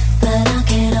 but I'll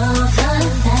get off of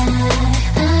that.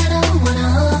 I don't wanna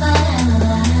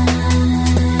overanalyze.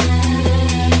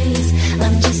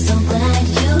 I'm just so glad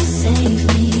you saved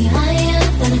me. Higher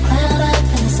than a cloud up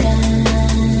in the sky.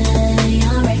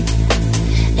 Alright,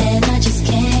 and I just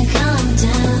can't calm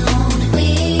down.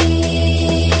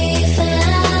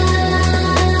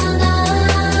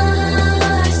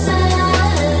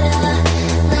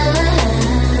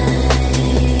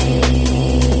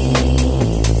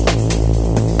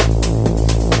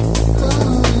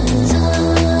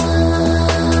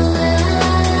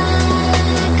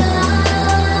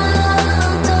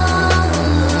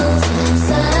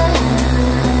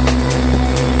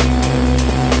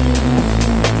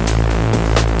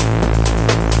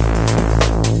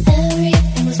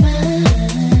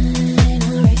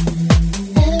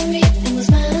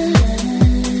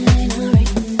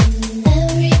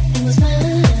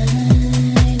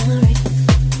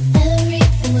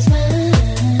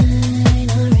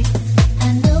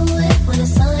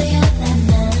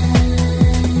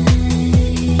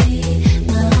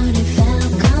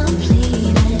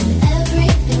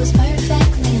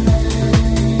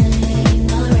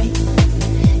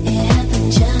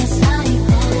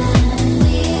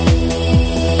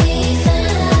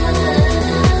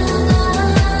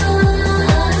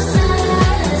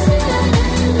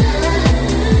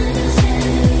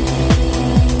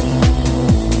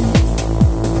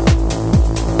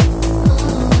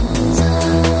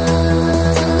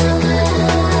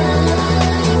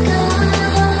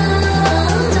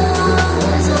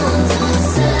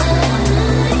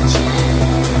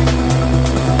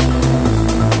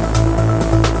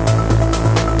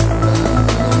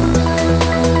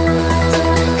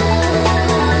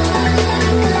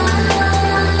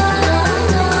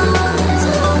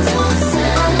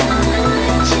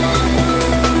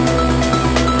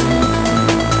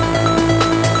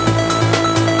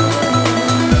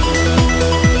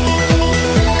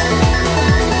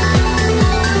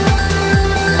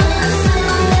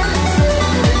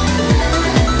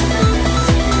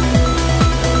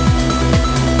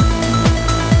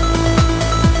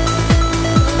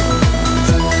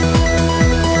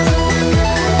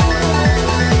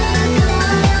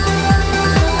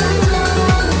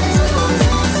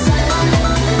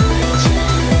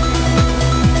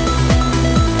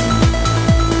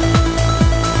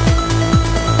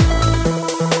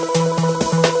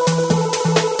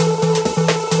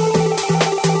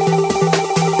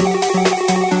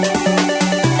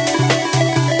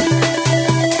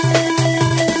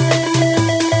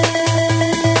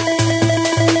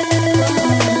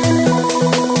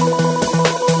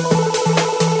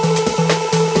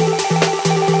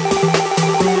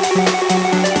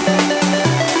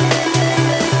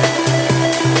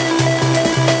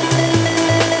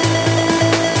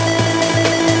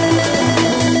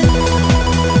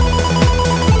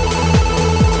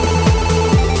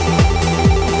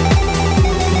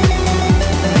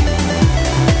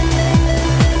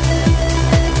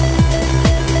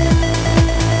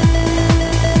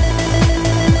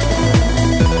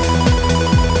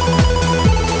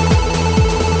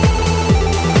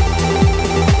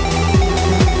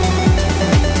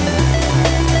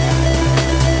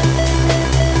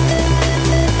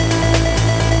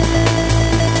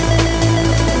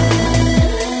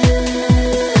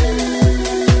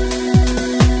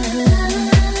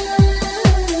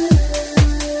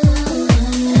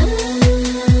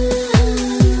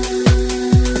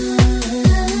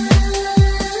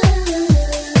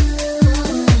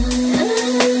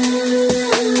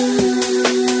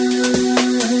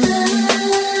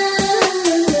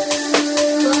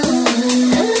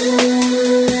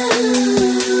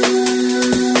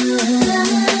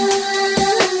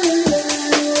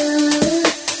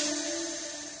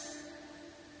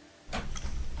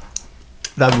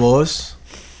 that was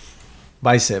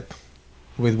bicep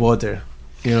with water.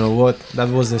 You know what? That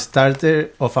was the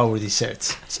starter of our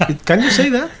desserts. Can you say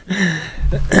that?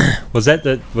 Was that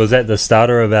the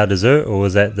starter of our dessert, or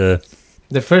was that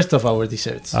the first of our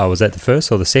desserts? Oh, was that the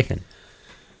first or the second?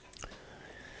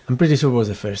 I'm pretty sure it was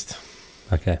the first.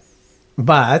 Okay.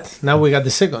 But now we got the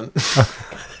second.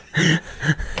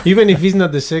 Even if it's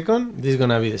not the second, this is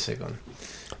gonna be the second.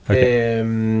 Okay.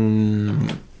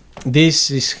 This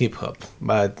is hip hop,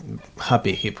 but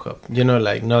happy hip hop. You know,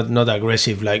 like not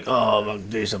aggressive, like fuck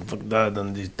this and fuck that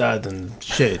and this that and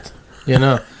shit. You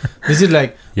know, this is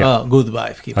like good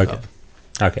vibe hip hop.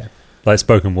 Okay, like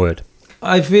spoken word.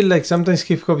 I feel like sometimes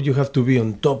hip hop you have to be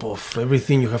on top of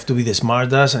everything. You have to be the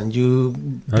smartass and you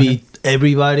beat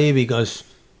everybody because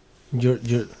you're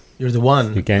the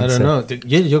one. You're gangsta. I don't know.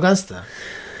 You're gangsta.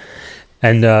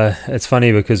 And it's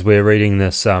funny because we're reading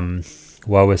this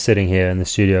while we're sitting here in the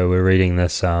studio. We're reading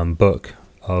this book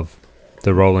of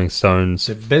the Rolling Stones,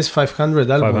 the best 500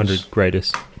 albums, 500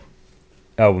 greatest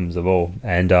albums of all,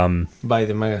 and by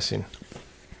the magazine.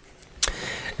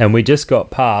 And we just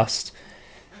got past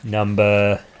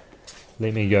number.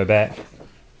 Let me go back.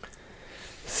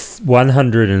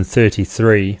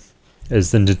 133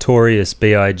 is the Notorious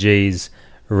B.I.G.'s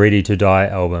Ready to Die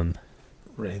album.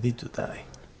 Ready to Die.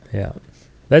 Yeah,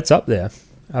 that's up there.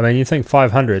 I mean, you think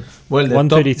 500. Well, the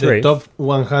 133. Top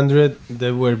 100,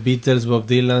 there were Beatles, Bob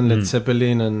Dylan, Led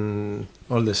Zeppelin, and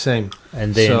all the same.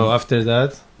 And then so after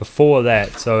that, before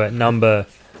that, so at number,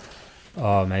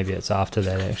 maybe it's after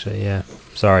that actually. Yeah,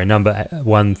 sorry, number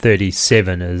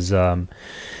 137 is The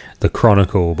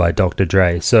Chronicle by Dr.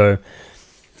 Dre. So,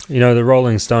 you know, the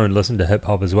Rolling Stone listened to hip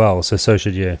hop as well. So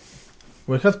should you.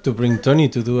 We'll have to bring Tony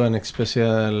to do an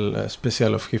special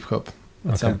of hip hop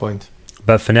at some point.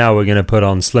 But for now, we're going to put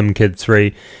on Slim Kid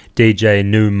 3, DJ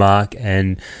New Mark,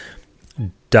 and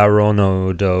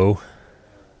Daronodo.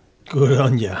 Good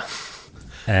on ya.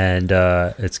 And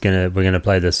we're gonna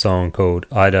play this song called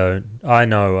I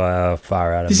Know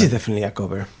Far Out of This is definitely a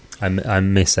cover. I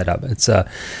messed that up. It's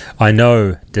I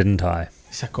Know, Didn't I?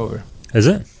 It's a cover. Is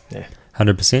it? Yeah.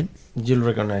 100%? You'll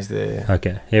recognize the...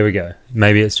 Okay, here we go.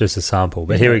 Maybe it's just a sample,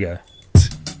 but here we go.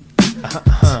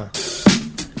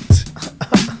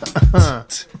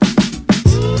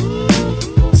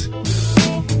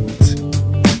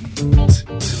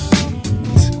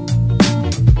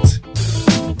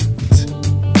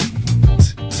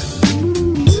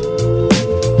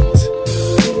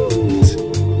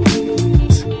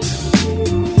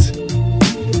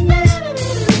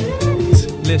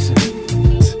 Listen,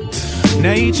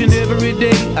 now each and every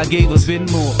day I gave a bit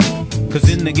more, 'cause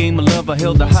in the game of love I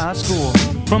held a high score.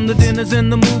 From the dinners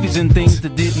and the movies and things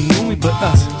that didn't move me, but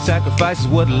sacrifice is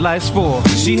what life's for.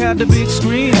 She had the big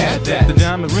screen, had that. The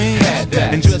diamond ring, had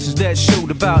that. And dresses that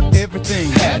showed about everything,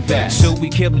 had that. So we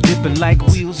kept dipping like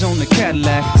wheels on the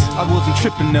Cadillac. I wasn't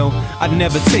tripping, no, I'd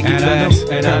never take it back.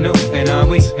 And I know, and I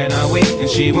wait, and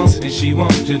she won't,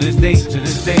 to this day,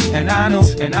 And I know,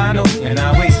 and I know, and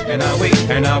I wait, and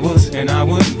I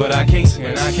would, but I can't,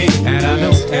 and I can't. And I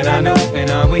know, and I know,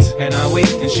 and I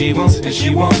wait, and she won't,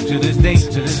 to this day,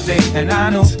 And I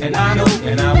know, and I know,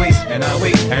 and I wait,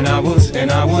 and I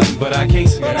would, but I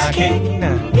can't, and I can't.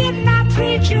 Didn't I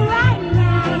treat you right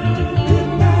now?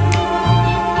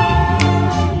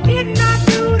 Didn't I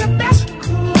do the best I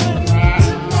could?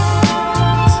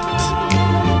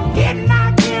 Didn't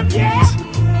I give you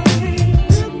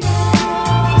everything?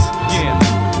 Yeah,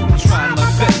 I'm trying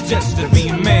my best just to be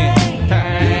a man.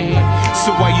 So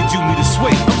why you do me this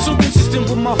way? I'm so consistent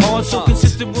with my heart, so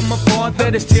consistent with my part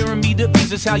that it's tearing me to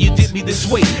pieces how you did me this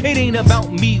way. It ain't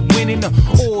about me winning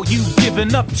or you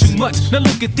giving up too much. Now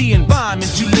look at the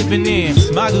environment you living in.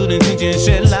 My good intentions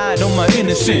shed light on my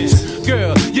innocence.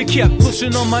 Girl, you kept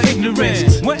pushing on my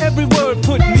ignorance. Where every word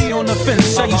put me on the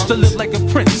fence. I used to live like a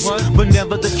prince, but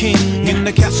never the king. In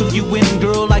the castle you win,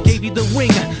 girl, I gave you the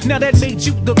ring. Now that made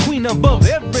you the queen above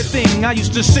everything. I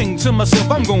used to sing to myself,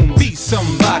 I'm gonna be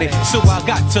somebody. So I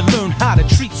got to learn how to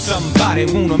treat somebody.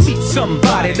 Wanna meet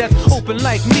somebody that's open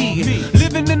like me.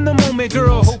 Living in the moment,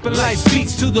 girl, hoping life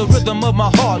speaks to the rhythm of my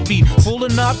heartbeat. Full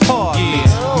and not part.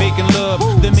 Yeah, making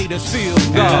love that made us feel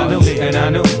godly. And I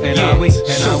know, and I wait,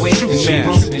 and I wait, and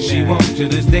she won't, to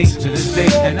this day,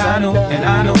 And I know, and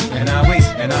I know, and I wait,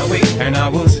 and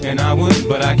I would,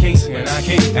 but I can't, and I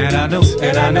can't. And I know,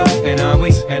 and I know, and I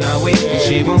wait, and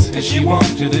and she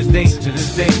won't, to this day,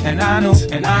 And I know,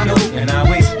 and I know, and I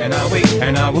wait,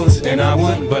 and I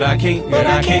would, but I can't, and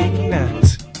I can't.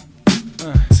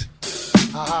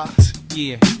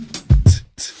 Yeah.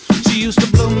 She used to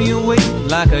blow me away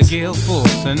like a gale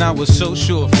force, and I was so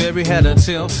sure Fairy had a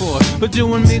tail for us. But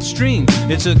during midstream,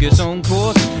 it took its own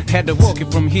course. Had to walk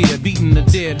it from here, beating a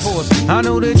dead horse. I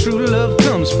know that true love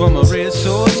comes from a red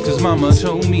source, cause mama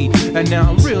told me, and now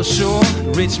I'm real sure.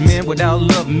 Rich man without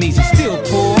love means he's still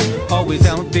poor. Always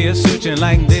out there searching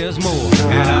like there's more.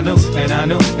 And I know, and I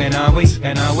know, and I wait,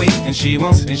 and she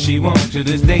won't, to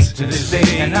this day,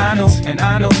 And I know, and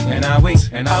I know, and I wait,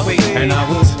 and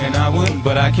I would,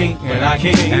 but I can't, and I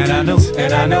can't. And I know,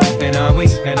 and I know, and I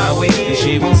wait, and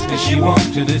she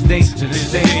won't, to this day,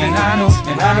 And I know,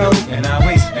 and I know, and I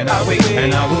wait, and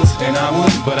I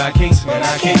would, but I can't, and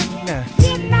I can't.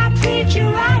 Didn't I treat you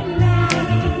right now?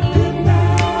 Didn't I?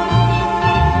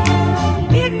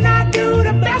 Didn't I do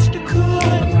the best I could?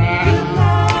 Didn't I?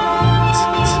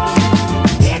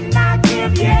 Didn't I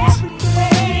give you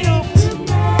everything?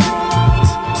 Didn't I?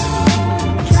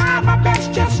 Try my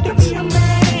best just to be a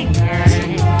man.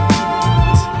 Didn't I?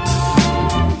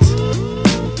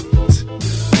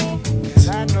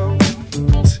 I know.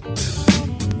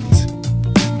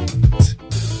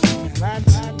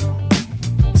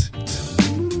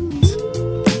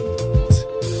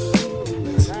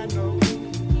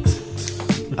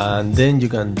 And then you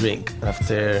can drink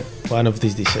after one of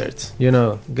these desserts. You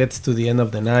know, gets to the end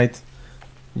of the night,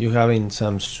 you having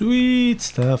some sweet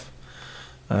stuff,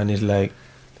 and it's like,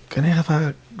 can I have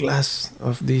a glass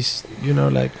of this? You know,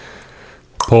 like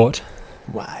Port.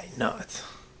 why not?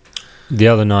 The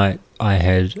other night I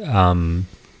had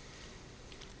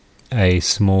a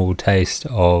small taste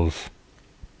of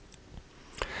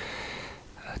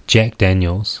Jack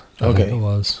Daniels. I think it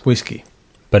was whiskey,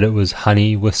 but it was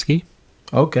honey whiskey.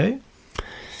 Okay.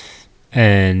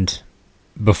 And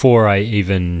before I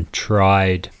even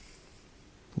tried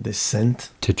the scent,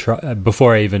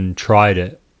 before I even tried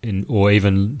it or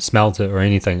even smelt it or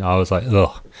anything, I was like,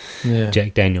 ugh, yeah.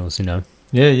 Jack Daniels, you know.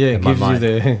 Yeah, in my gives you mind.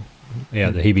 the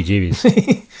the heebie-jeebies.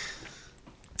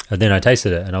 And then I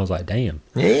tasted it and I was like, damn.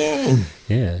 Yeah,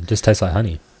 it just tastes like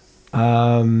honey.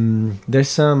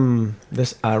 There's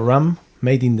a rum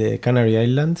made in the Canary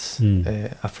Islands,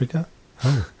 Africa.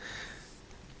 Oh.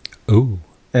 Ooh.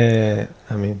 I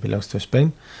mean, it belongs to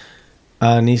Spain,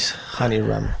 and it's honey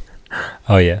rum.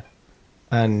 Oh yeah.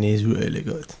 And it's really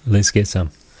good. Let's get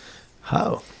some.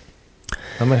 How?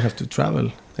 I might have to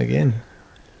travel again.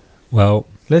 Well,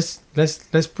 let's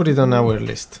put it on our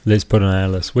list. Let's put it on our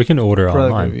list. We can order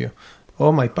Product online. review.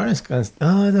 Oh, my parents can.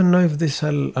 Oh, I don't know if there's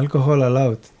alcohol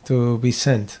allowed to be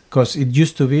sent, because it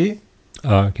used to be.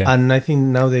 Oh, okay. And I think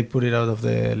now they put it out of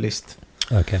the list.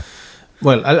 Okay.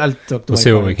 Well, I'll talk to. We'll my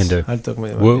see what parents. we can do. I'll talk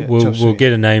with them. We'll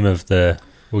get a name of the.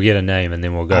 We'll get a name and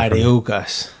then we'll go.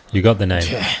 Areucas. You got the name.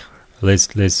 Yeah. Let's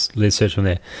search from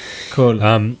there. Cool.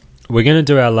 We're going to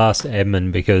do our last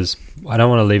admin because I don't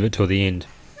want to leave it till the end,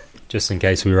 just in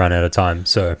case we run out of time.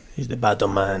 So he's the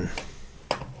bottom man.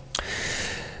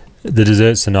 The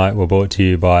desserts tonight were brought to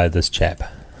you by this chap.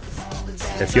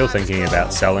 If you're thinking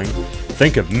about selling,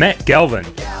 think of Matt Galvin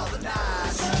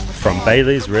from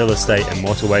Bailey's Real Estate in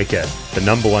Motueka, the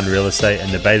 #1 real estate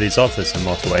in the Bailey's office in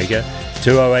Motueka,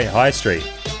 208 High Street.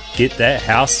 Get that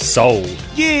house sold.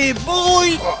 Yeah,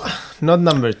 boy. Not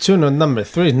number 2, not number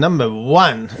 3, number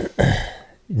 1.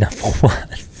 Number 1.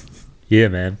 Yeah,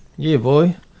 man. Yeah,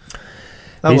 boy.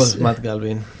 That was Matt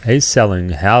Galvin. He's selling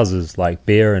houses like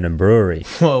beer in a brewery.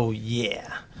 Oh, yeah.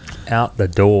 Out the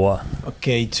door.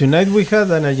 Okay, tonight we had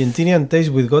an Argentinian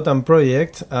taste with Gotham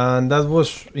Project, and that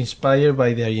was inspired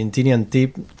by the Argentinian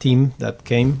team that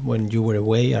came when you were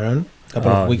away, Aaron, a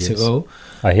couple of weeks ago.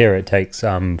 I hear it takes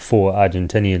 4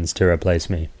 Argentinians to replace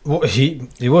me. Well,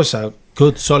 it was a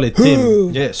good, solid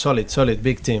team. Yeah, solid,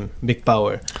 big team, big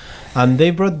power. And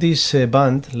they brought this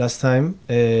band last time,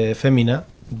 Femina.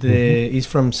 Is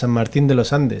from San Martín de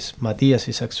los Andes. Matias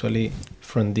is actually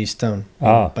from this town,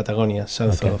 Patagonia,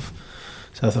 south of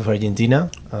Argentina.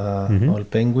 All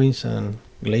penguins and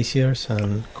glaciers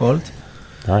and cold.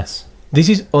 Nice. This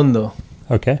is Hondo.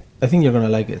 Okay. I think you're gonna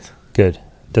like it. Good.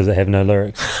 Does it have no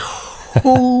lyrics? I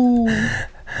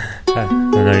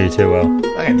know you too well.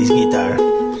 Look at this guitar.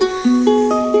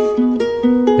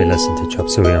 Been listening to Chop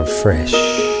Suey on Fresh.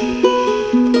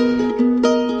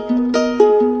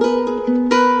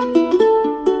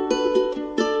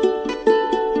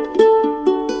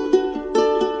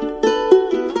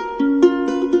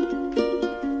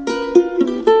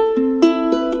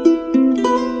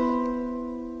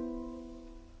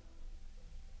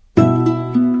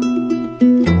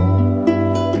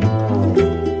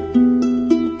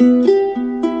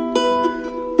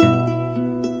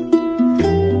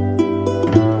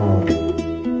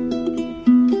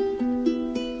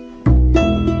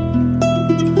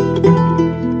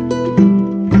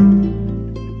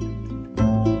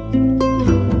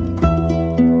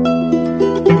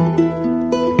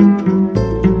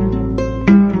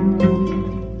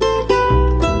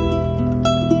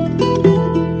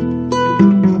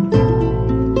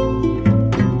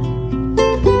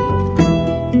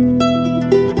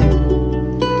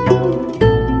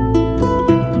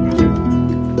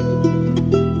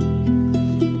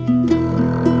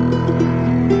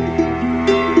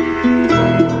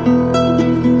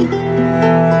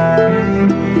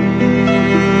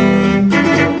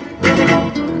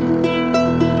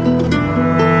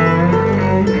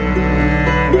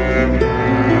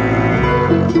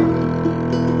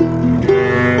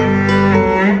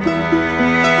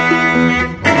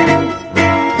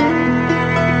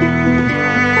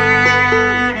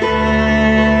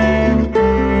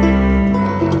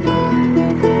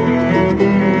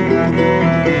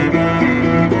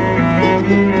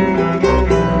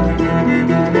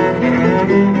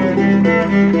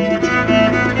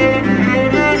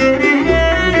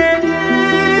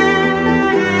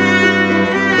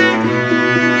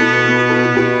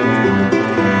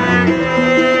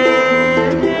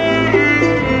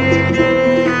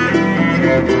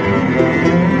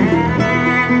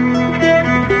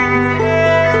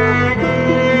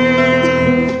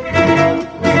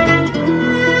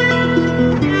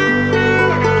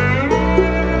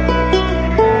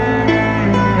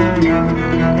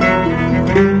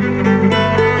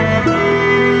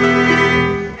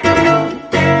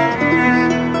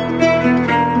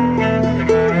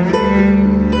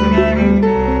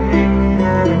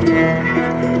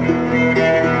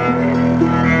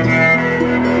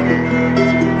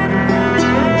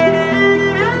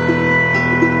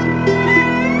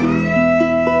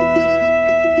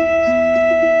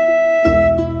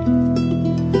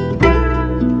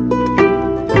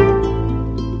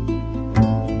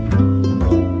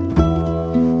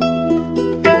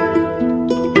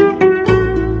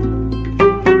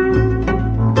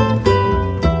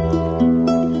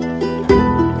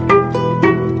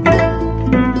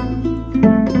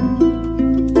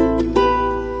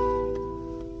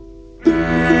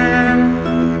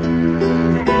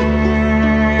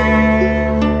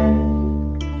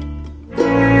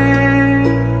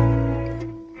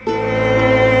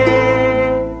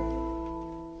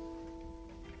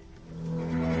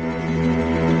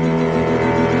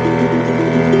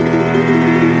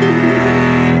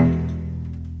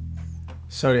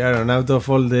 And out of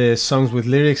all the songs with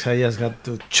lyrics, I just got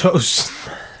to choose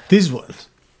this one.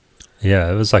 Yeah,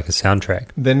 it was like a soundtrack.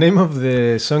 The name of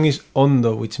the song is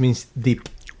Hondo, which means deep.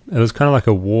 It was kind of like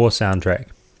a war soundtrack.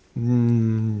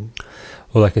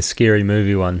 Or like a scary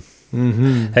movie one.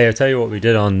 Mm-hmm. Hey, I'll tell you what we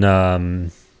did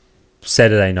on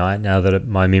Saturday night, now that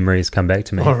my memories come back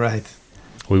to me. All right.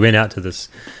 We went out to this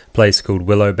place called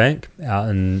Willow Bank out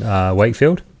in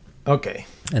Wakefield. Okay.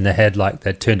 And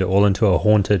they turned it all into a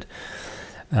haunted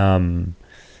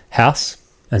house.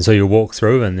 And so you walk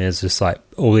through and there's just like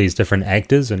all these different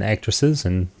actors and actresses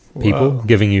and people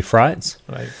giving you frights.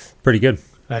 Right. Pretty good.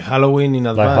 Like Halloween in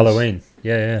advance. Like Halloween.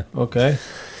 Yeah. Okay.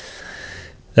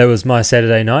 That was my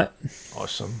Saturday night.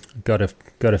 Awesome. Got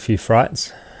a few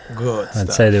frights. Good I'd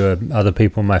stuff. say there were other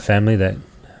people in my family that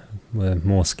were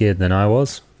more scared than I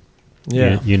was.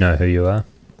 Yeah. You know who you are.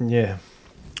 Yeah.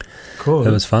 Cool.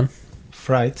 It was fun.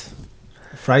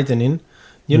 Frightening.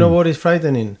 You know what is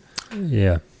frightening?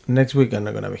 Yeah. Next week I'm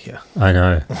not going to be here. I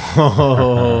know.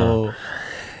 Oh.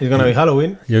 It's going to be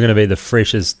Halloween. You're going to be the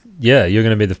freshest. Yeah, you're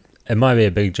going to be it might be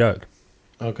a big joke.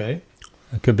 Okay.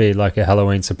 It could be like a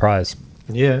Halloween surprise.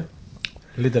 Yeah.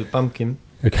 Little pumpkin.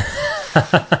 Okay.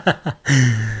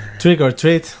 Trick or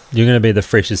treat. You're going to be the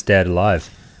freshest dad alive.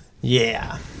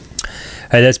 Yeah.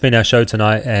 Hey, that's been our show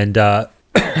tonight, and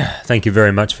thank you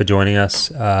very much for joining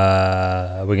us.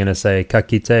 We're going to say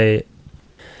kakite.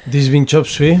 This has been Chop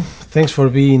Suey. Thanks for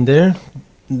being there.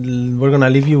 We're going to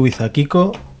leave you with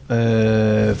Akiko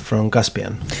from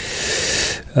Caspian.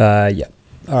 Yeah.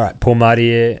 All right.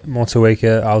 Pomarie,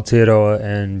 Motueka, Aotearoa,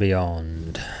 and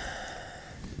beyond.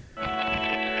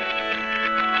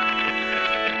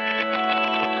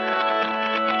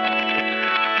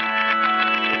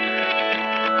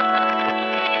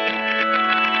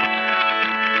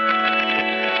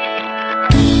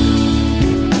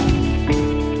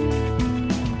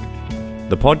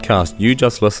 The podcast you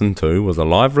just listened to was a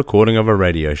live recording of a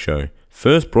radio show,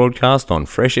 first broadcast on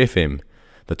Fresh FM,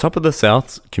 the top of the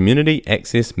South's community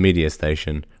access media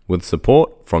station, with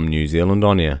support from New Zealand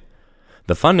On Air.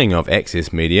 The funding of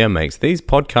Access Media makes these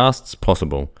podcasts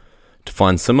possible. To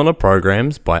find similar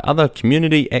programs by other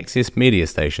community access media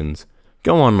stations,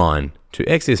 go online to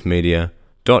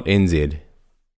accessmedia.nz.